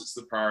 Of course it's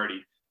the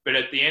priority. But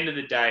at the end of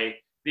the day,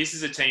 this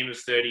is a team of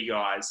 30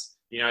 guys.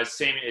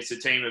 It's a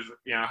team of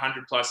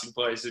 100 plus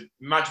employees. It's a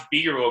much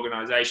bigger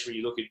organisation when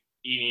you look at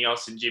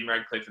Ineos and Jim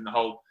Radcliffe and the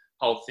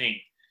whole thing.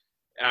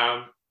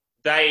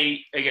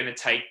 They are going to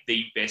take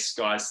the best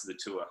guys to the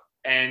tour.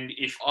 And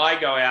if I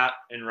go out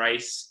and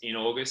race in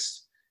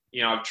August,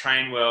 I've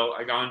trained well,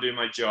 I go and do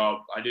my job,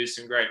 I do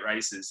some great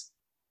races,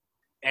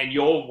 and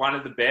you're one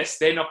of the best,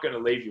 they're not going to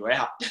leave you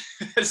out.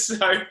 So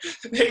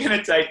they're going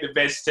to take the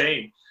best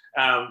team.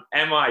 Am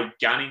I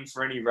gunning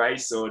for any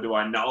race, or do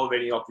I know of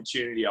any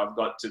opportunity I've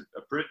got to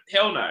approve?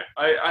 Hell no.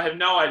 I have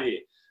no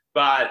idea.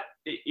 But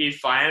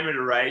if I am at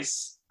a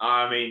race,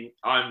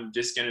 I'm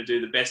just going to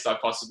do the best I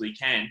possibly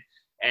can.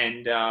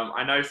 And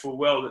I know full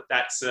well that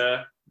that's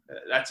a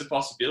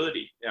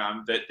possibility,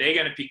 that they're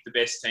going to pick the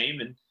best team,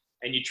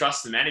 and you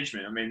trust the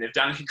management. They've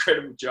done an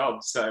incredible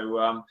job.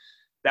 So,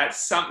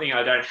 that's something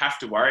I don't have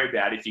to worry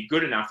about. If you're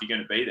good enough, you're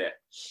going to be there.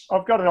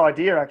 I've got an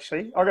idea,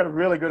 actually. I've got a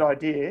really good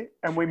idea,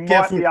 and we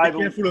Careful, might be able.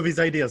 Be careful of his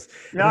ideas.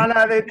 No,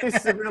 this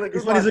is a really good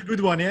This one. one is a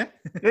good one, yeah?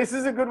 This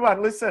is a good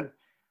one. Listen,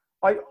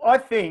 I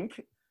think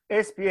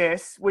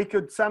SBS, we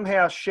could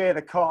somehow share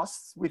the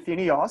costs with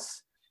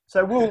Ineos.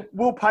 So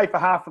we'll pay for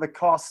half of the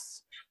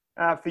costs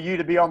for you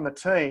to be on the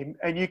team,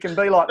 and you can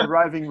be like the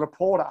roving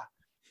reporter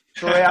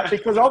throughout,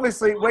 because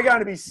obviously we're going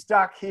to be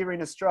stuck here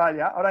in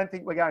Australia. I don't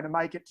think we're going to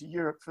make it to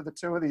Europe for the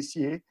tour this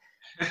year,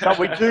 but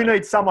we do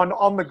need someone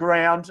on the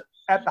ground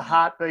at the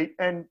heartbeat.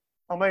 And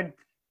I mean,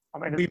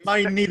 we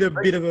might need a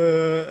bit of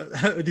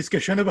a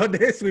discussion about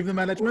this with the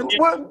management.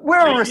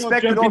 We're a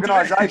respected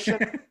organisation,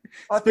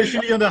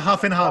 especially on the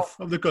half and half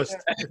of the cost.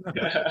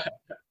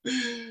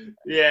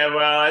 Yeah,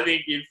 well, I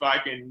think if I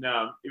can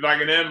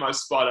earn my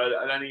spot,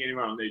 I don't think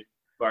anyone will need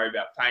worry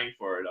about paying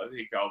for it. I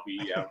think I'll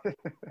be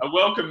a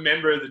welcome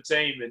member of the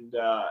team, and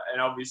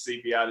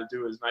obviously be able to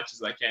do as much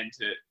as I can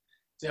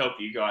to help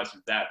you guys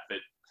with that.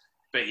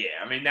 But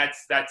yeah, I mean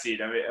that's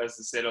it. I mean, as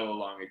I said all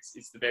along,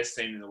 it's the best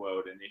team in the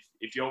world, and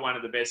if you're one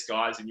of the best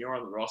guys and you're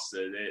on the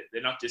roster,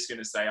 they're not just going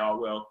to say, oh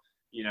well,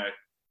 you know,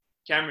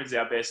 Cameron's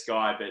our best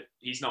guy, but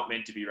he's not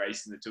meant to be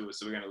racing the tour,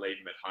 so we're going to leave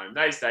him at home.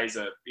 Those days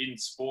are in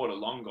sport are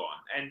long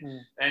gone,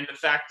 and the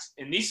fact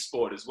in this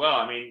sport as well.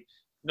 I mean,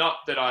 not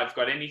that I've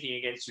got anything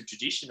against the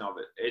tradition of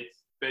it,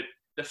 but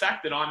the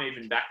fact that I'm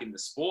even back in the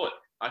sport,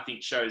 I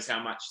think shows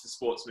how much the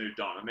sport's moved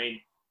on. I mean,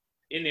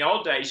 in the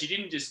old days, you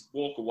didn't just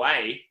walk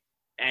away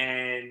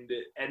and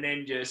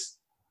then just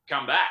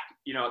come back,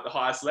 you know, at the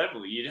highest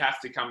level. You'd have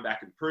to come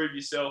back and prove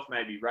yourself,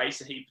 maybe race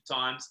a heap of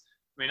times.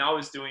 I mean, I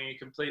was doing a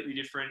completely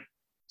different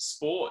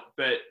sport,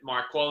 but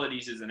my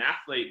qualities as an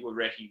athlete were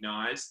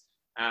recognised.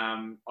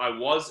 I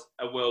was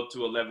a world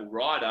tour level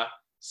rider.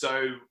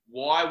 So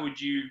why would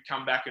you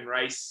come back and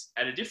race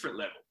at a different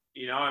level?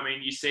 You know, I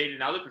mean, you see it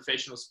in other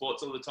professional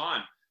sports all the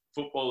time.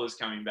 Footballers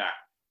coming back,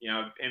 you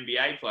know,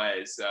 NBA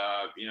players,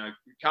 you know,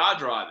 car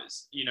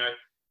drivers, you know,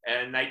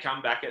 and they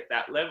come back at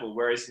that level.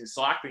 Whereas in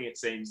cycling, it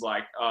seems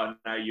like, oh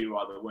no, you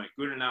either weren't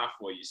good enough,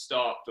 or you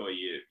stopped, or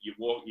you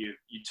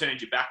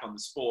turned your back on the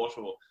sport,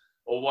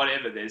 or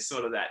whatever. There's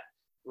sort of that.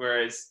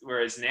 Whereas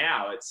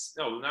now it's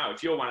no.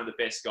 If you're one of the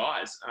best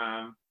guys,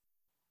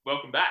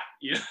 welcome back.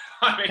 You know,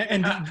 I mean,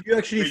 and do you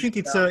actually think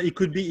it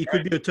could be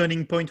a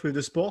turning point with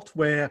the sport,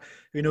 where,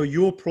 you know,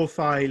 your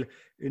profile,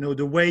 you know,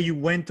 the way you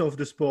went off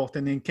the sport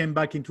and then came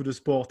back into the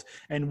sport,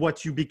 and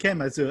what you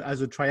became as a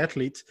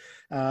triathlete,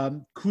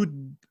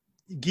 could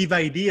give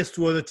ideas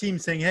to other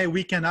teams saying, hey,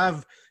 we can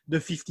have the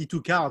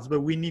 52 cards,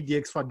 but we need the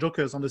extra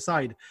jokers on the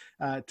side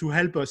to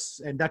help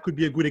us, and that could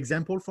be a good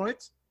example for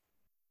it.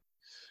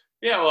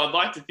 Yeah, well, I'd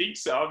like to think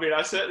so. I mean,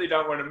 I certainly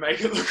don't want to make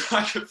it look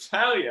like a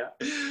failure.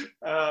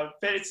 But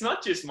it's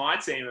not just my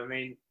team. I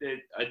mean,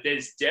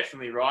 there's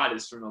definitely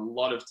riders from a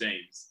lot of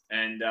teams.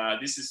 And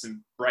this is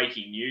some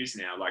breaking news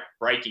now, like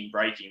breaking,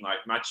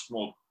 like much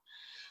more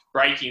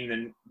breaking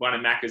than one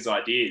of Macca's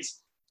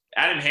ideas.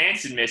 Adam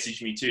Hansen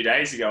messaged me 2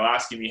 days ago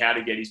asking me how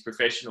to get his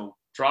professional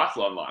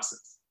triathlon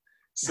license.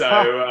 So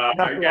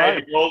I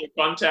gave him all the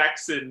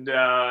contacts and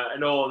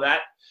all of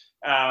that.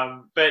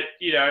 But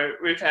you know,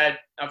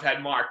 I've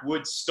had Mike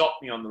Woods stop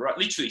me on the road,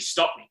 literally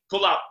stop me,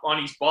 pull up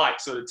on his bike,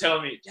 sort of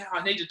telling me, yeah,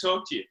 I need to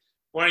talk to you,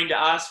 wanting to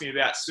ask me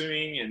about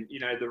swimming and, you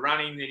know, the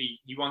running, that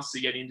he wants to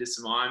get into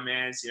some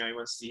Ironmans. You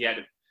know, he had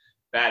a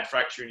bad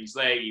fracture in his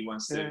leg. He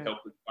wants to help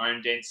with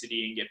bone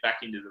density and get back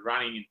into the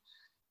running.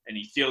 And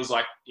he feels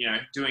like, you know,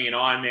 doing an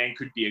Ironman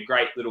could be a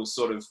great little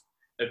sort of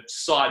a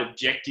side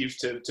objective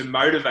to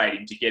motivate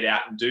him to get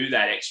out and do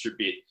that extra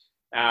bit.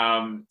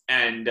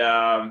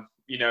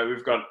 You know,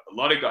 we've got a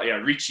lot of guys, you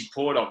know, Richie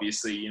Port,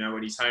 obviously, you know,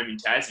 when he's home in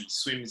Tassie,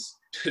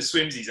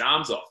 swims his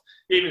arms off.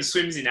 He even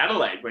swims in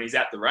Adelaide when he's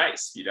at the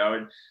race, you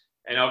know,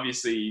 and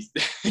obviously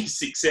his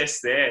success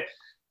there,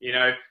 you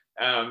know.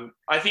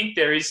 I think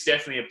there is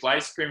definitely a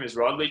place. Primož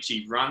Roglič,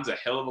 he runs a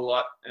hell of a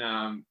lot,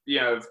 you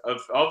know,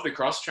 of the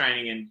cross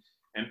training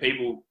and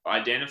people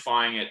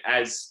identifying it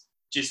as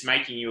just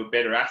making you a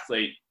better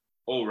athlete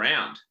all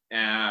round,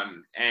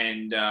 and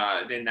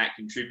then that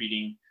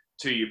contributing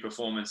to your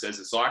performance as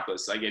a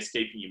cyclist. I guess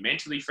keeping you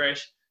mentally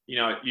fresh. You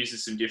know, it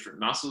uses some different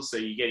muscles, so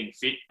you're getting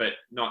fit, but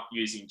not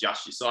using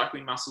just your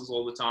cycling muscles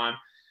all the time.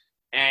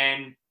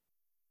 And,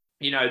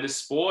 you know, the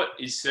sport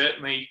is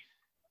certainly,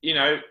 you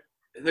know,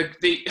 I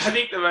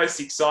think the most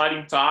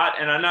exciting part,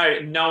 and I know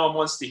no one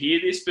wants to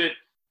hear this, but,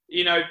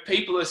 you know,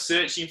 people are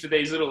searching for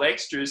these little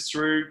extras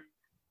through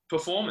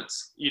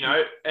performance, you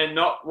know, and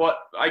not what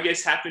I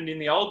guess happened in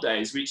the old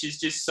days, which is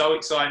just so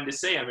exciting to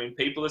see. I mean,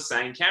 people are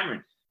saying,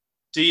 Cameron,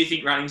 do you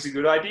think running's a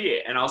good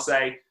idea? And I'll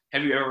say,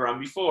 have you ever run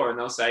before? And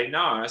they'll say,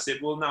 no. And I said,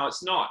 well, no,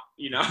 it's not.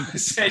 You know, I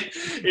said,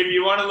 if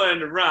you want to learn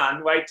to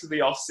run, wait till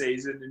the off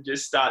season and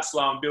just start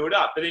slow and build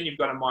up. But then you've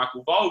got a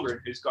Michael Volgren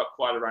who's got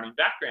quite a running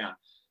background.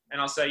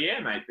 And I'll say, yeah,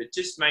 mate, but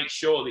just make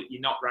sure that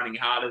you're not running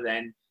harder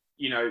than,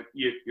 you know,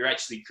 you're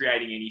actually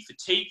creating any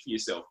fatigue for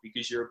yourself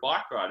because you're a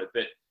bike rider.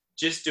 But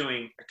just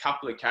doing a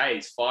couple of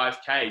Ks, 5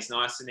 Ks,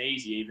 nice and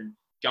easy, even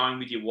going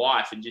with your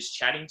wife and just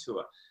chatting to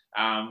her.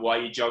 while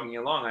you're jogging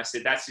along. I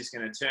said, that's just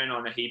going to turn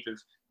on a heap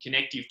of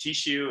connective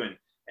tissue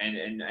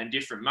and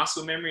different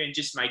muscle memory and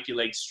just make your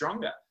legs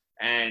stronger.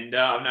 And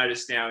I've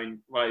noticed now,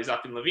 he's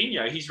up in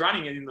Livigno, he's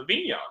running in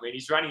Livigno. I mean,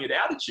 he's running at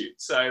altitude.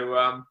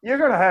 So you're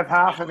going to have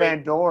half of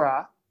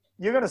Andorra.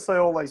 You're going to see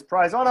all these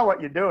pros. I know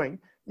what you're doing.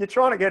 You're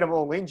trying to get them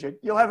all injured.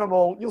 You'll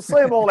see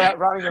them all out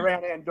running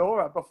around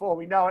Andorra before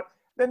we know it.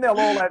 Then they'll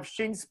all have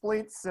shin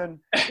splints and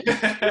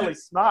really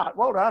smart.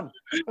 Well done.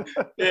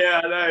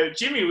 Yeah, I know.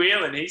 Jimmy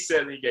Whelan, he's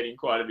certainly getting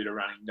quite a bit of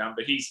running done,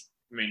 but he's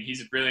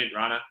a brilliant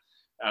runner.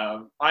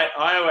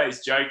 I always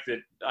joke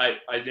that I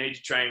need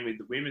to train with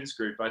the women's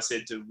group. I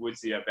said to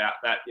Woodsy about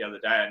that the other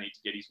day. I need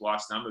to get his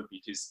wife's number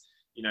because,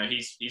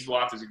 his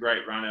wife is a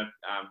great runner.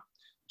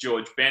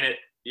 George Bennett,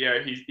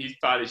 he's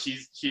part of,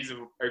 she's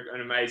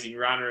an amazing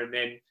runner. And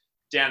then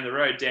down the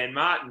road, Dan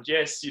Martin,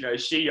 Jess,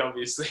 she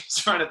obviously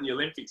has run at the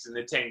Olympics in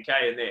the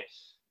 10K, and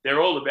they're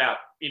all about,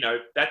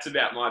 that's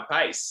about my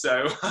pace.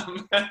 So,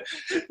 I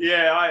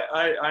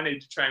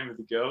need to train with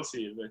the girls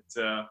here. But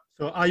so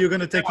are you going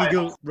to take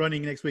Eagle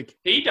running next week?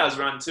 He does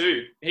run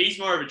too. He's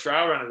more of a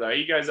trail runner, though.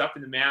 He goes up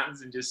in the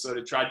mountains and just sort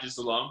of trudges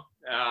along.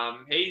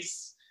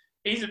 He's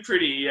a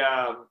pretty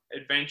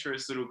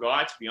adventurous little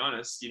guy, to be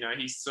honest. He's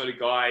the sort of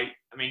guy,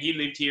 he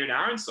lived here in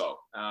Aronsol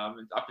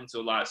up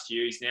until last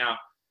year.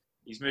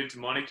 He's moved to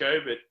Monaco,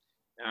 but,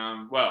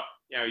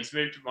 he's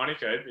moved to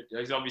Monaco, but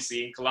he's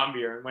obviously in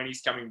Colombia, and when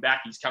he's coming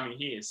back, he's coming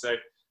here. So,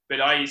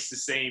 but I used to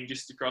see him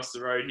just across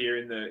the road here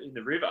in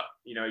the river,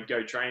 he'd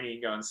go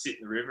training, go and sit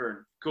in the river and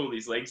cool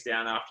his legs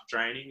down after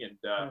training. And,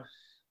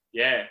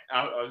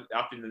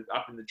 up in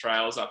the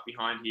trails up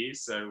behind here.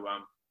 So,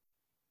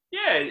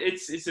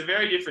 it's a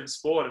very different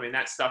sport.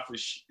 That stuff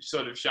was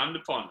sort of shunned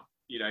upon.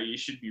 You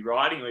should be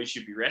riding or you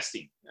should be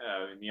resting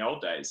in the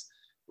old days.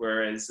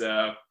 Whereas,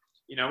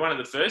 one of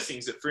the first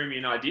things that Frumi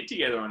and I did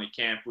together on a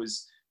camp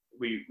was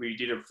we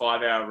did a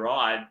 5-hour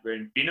ride. We're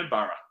in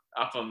Binnaburra,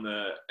 up on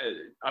the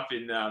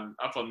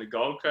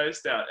Gold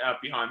Coast,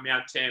 out behind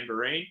Mount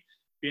Tamborine.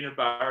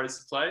 Binnaburra is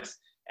the place,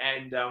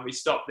 and we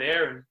stopped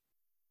there.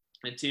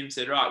 And Tim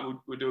said, right,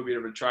 we'll do a bit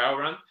of a trail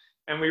run,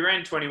 and we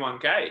ran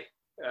 21K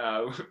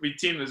with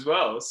Tim as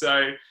well.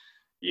 So,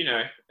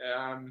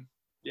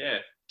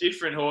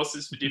 different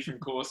horses for different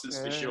courses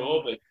for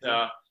sure,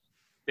 but.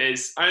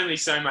 There's only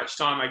so much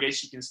time, I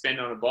guess, you can spend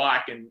on a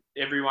bike, and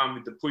everyone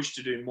with the push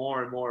to do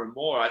more and more and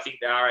more, I think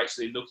they are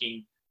actually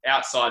looking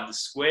outside the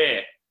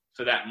square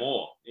for that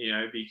more,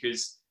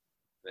 because,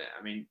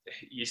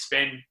 you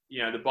spend,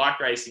 the bike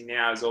racing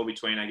now is all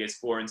between, I guess,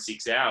 4 and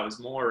 6 hours,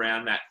 more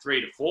around that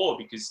 3 to 4,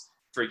 because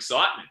for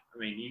excitement,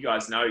 you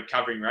guys know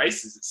covering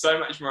races, it's so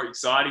much more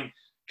exciting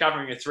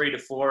covering a 3 to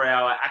 4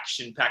 hour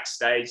action-packed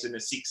stage than a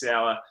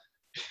 6-hour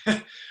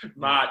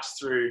march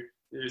through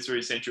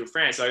central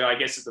France. So I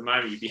guess at the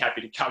moment you'd be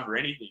happy to cover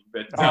anything.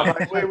 But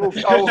I will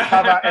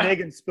cover an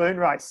egg and spoon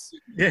race.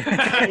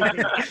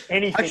 Yeah,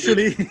 anything.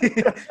 Actually,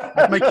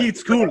 at my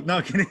kids' school.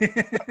 No, kidding.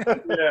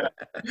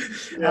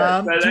 So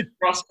that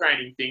cross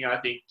training thing, I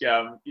think,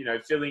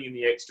 filling in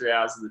the extra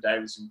hours of the day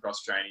with some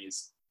cross training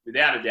is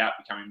without a doubt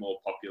becoming more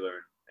popular.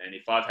 And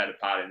if I've had a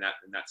part in that,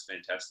 then that's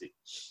fantastic.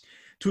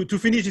 To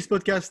finish this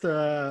podcast,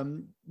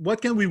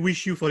 what can we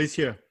wish you for this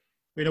year?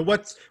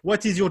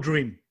 What is your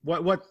dream?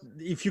 What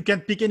if you can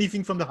pick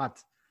anything from the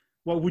hat,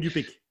 what would you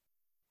pick?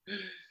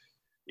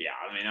 Yeah,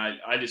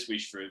 I just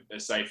wish for a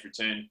safe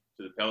return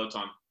to the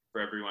peloton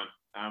for everyone.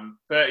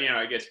 But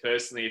I guess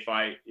personally, if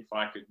I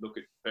could look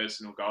at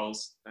personal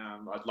goals,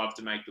 I'd love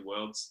to make the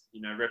Worlds.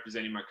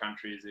 Representing my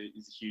country is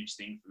a huge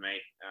thing for me,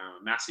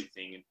 a massive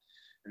thing,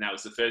 and that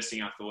was the first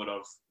thing I thought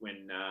of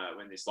when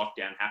this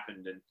lockdown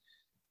happened,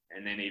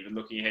 and then even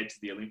looking ahead to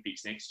the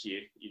Olympics next year,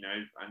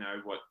 I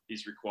know what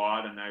is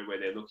required. I know where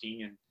they're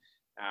looking.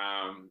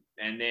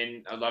 And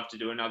then I'd love to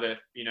do another,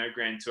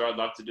 Grand Tour. I'd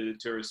love to do the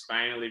Tour of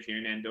Spain. I live here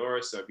in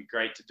Andorra, so it'd be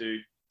great to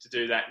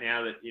do that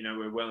now that,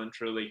 we're well and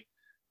truly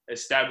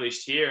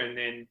established here. And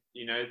then,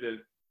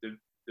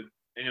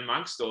 in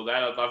amongst all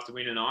that, I'd love to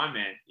win an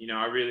Ironman.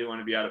 I really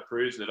want to be able to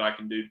prove that I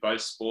can do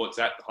both sports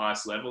at the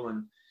highest level.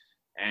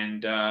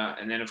 And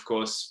then, of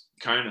course,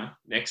 Kona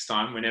next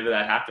time, whenever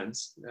that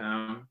happens,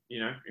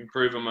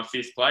 improve on my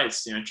 5th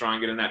place, try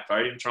and get on that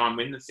podium, try and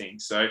win the thing.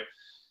 So,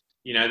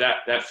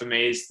 that for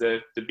me is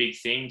the big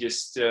thing,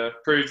 just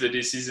prove that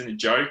this isn't a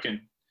joke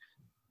and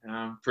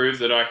prove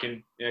that I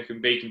can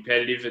be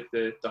competitive at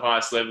the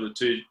highest level of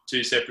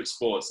two separate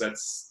sports.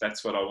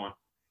 That's what I want.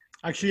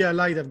 Actually, I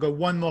lied. I've got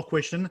one more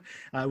question,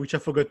 which I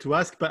forgot to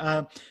ask,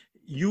 but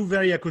you're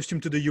very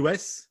accustomed to the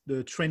US,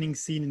 the training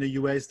scene in the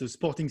US, the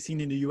sporting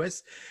scene in the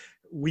US.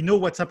 We know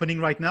what's happening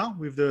right now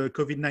with the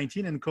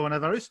COVID-19 and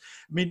coronavirus.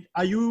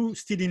 Are you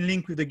still in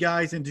link with the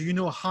guys, and do you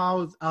know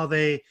how are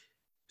they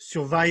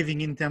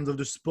surviving in terms of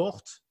the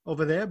sport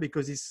over there?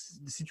 Because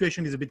the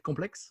situation is a bit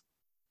complex.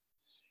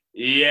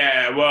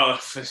 Yeah, well,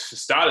 for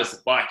starters,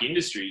 the bike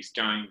industry is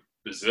going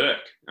berserk.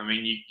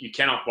 You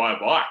cannot buy a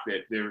bike.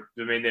 They're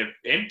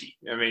empty.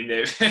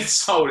 They're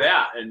sold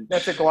out. And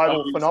that's a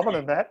global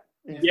phenomenon, that.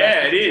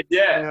 Yeah, it is.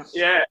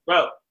 Yeah.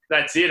 Well,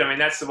 that's it. I mean,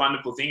 that's the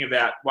wonderful thing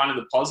about one of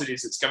the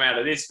positives that's come out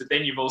of this. But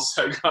then you've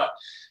also got,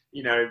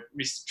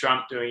 Mr.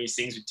 Trump doing his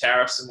things with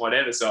tariffs and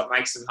whatever, so it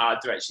makes them hard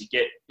to actually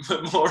get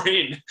more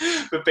in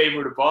for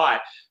people to buy.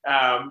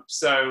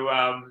 So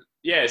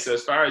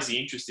as far as the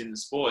interest in the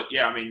sport,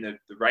 I mean, the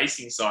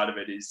racing side of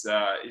it is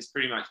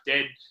pretty much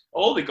dead.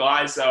 All the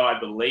guys, though, I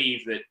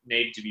believe that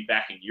need to be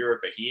back in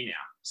Europe are here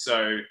now.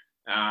 So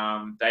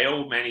they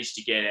all managed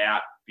to get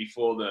out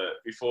before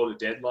the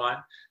deadline.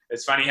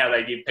 It's funny how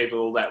they give people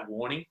all that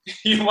warning.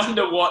 You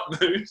wonder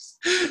what moves.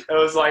 It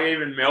was like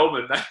even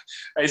Melbourne.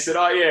 They said,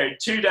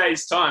 2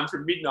 days' time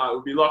from midnight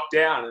we'll be locked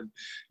down. And,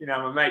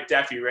 my mate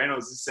Daffy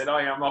Reynolds has said,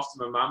 I'm off to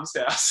my mum's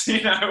house,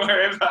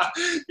 wherever.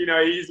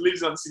 He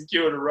lives on St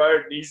Kilda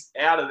Road and he's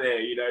out of there,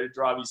 to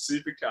drive his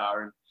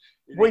supercar. And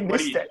we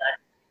missed it.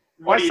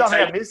 I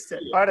somehow missed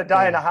it. I had a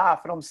day and a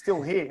half and I'm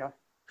still here.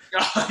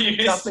 Oh, you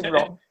missed Something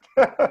wrong.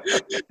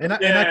 And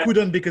I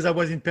couldn't because I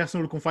was in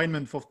personal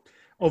confinement for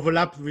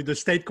overlap with the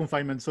state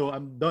confinement, so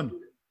I'm done.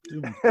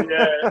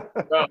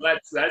 Well,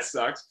 that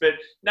sucks. But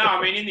no, I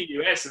mean, in the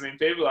US,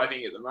 people I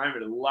think at the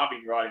moment are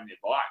loving riding their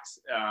bikes.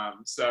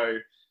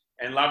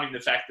 And loving the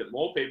fact that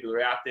more people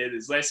are out there.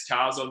 There's less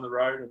cars on the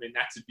road. I mean,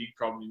 that's a big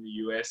problem in the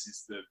US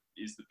is the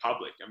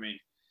public. I mean,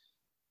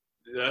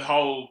 the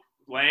whole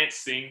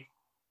Lance thing.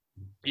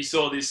 You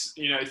saw this,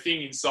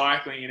 thing in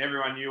cycling, and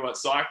everyone knew what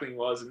cycling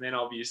was, and then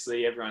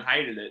obviously everyone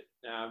hated it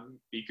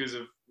because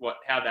of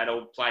how that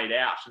all played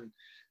out, and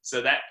so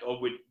that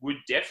would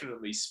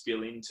definitely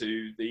spill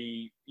into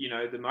the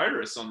the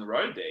motorists on the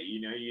road there.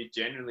 You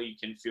generally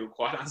can feel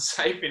quite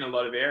unsafe in a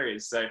lot of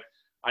areas. So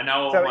I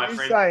know all my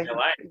friends in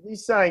LA. You're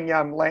saying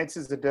Lance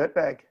is a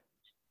dirtbag?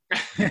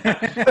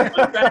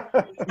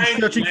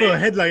 Searching for a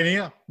headline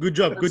here. Good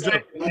job.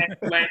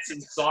 Lance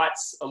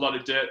incites a lot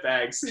of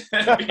dirtbags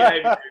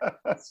behavior,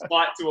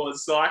 spite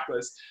towards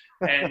cyclists,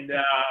 and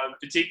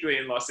particularly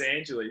in Los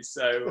Angeles.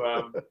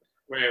 So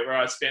where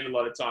I spend a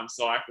lot of time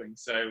cycling.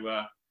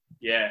 So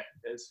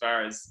as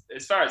far as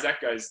that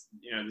goes,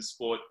 the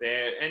sport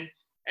there, and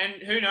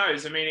who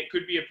knows? I mean, it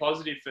could be a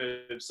positive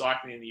for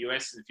cycling in the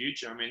US in the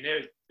future. I mean,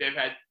 they've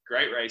had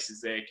great races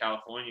there: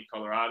 California,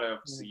 Colorado,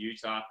 obviously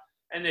Utah.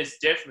 And there's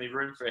definitely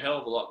room for a hell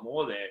of a lot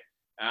more there.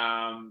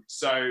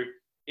 So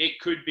it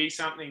could be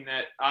something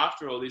that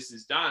after all this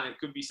is done, it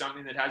could be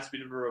something that has a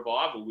bit of a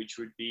revival, which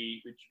would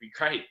be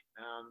great.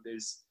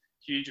 There's a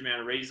huge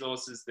amount of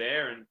resources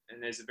there, and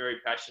there's a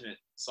very passionate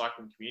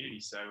cycling community.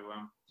 So,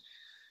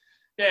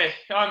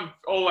 I'm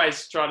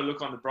always trying to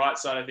look on the bright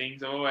side of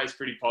things. I'm always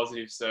pretty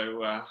positive.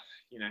 So,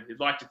 you'd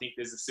like to think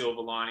there's a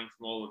silver lining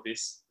from all of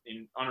this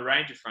on a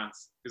range of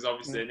fronts, because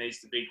obviously there needs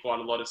to be quite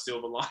a lot of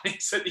silver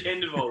linings at the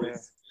end of all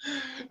this.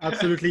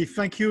 Absolutely.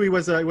 Thank you. It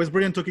was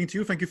brilliant talking to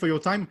you. Thank you for your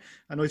time.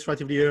 I know it's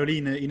relatively early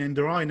in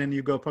Andorra, and then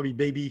you got probably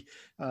baby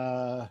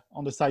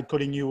on the side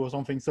calling you or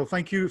something. So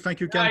thank you,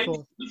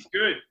 Cam. He's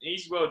good.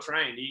 He's well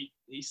trained.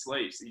 He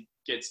sleeps. He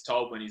gets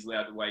told when he's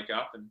allowed to wake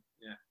up, and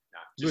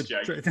just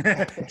joking.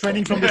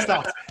 Training from the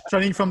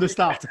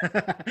start.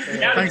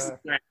 Thanks.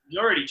 He's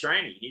already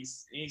training.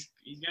 He's going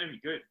to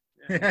be good.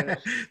 Yeah.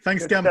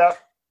 Thanks, Cam.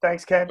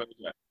 Thanks, Cam.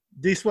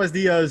 This was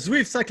the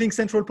Zwift Cycling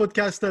Central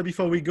podcast.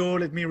 Before we go,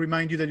 let me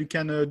remind you that you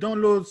can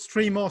download,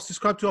 stream, or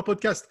subscribe to our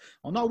podcast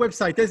on our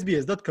website,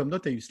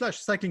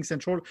 sbs.com.au/cycling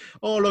central,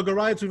 or log a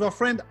ride with our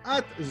friend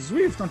at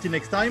Zwift. Until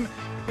next time,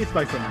 it's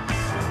bye for now.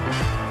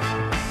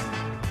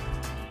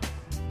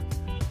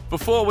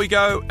 Before we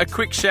go, a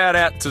quick shout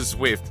out to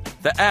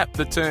Zwift, the app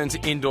that turns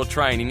indoor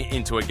training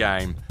into a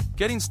game.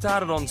 Getting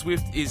started on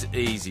Zwift is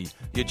easy.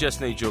 You just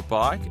need your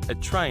bike, a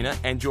trainer,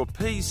 and your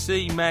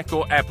PC, Mac,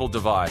 or Apple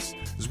device.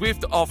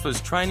 Zwift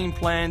offers training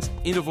plans,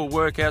 interval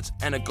workouts,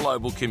 and a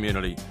global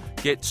community.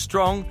 Get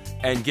strong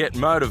and get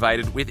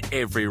motivated with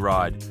every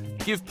ride.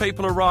 Give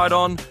people a ride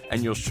on,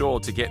 and you're sure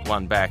to get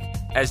one back,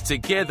 as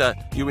together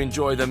you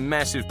enjoy the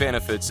massive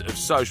benefits of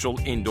social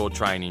indoor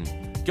training.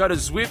 Go to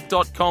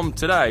Zwift.com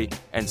today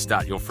and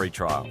start your free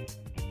trial.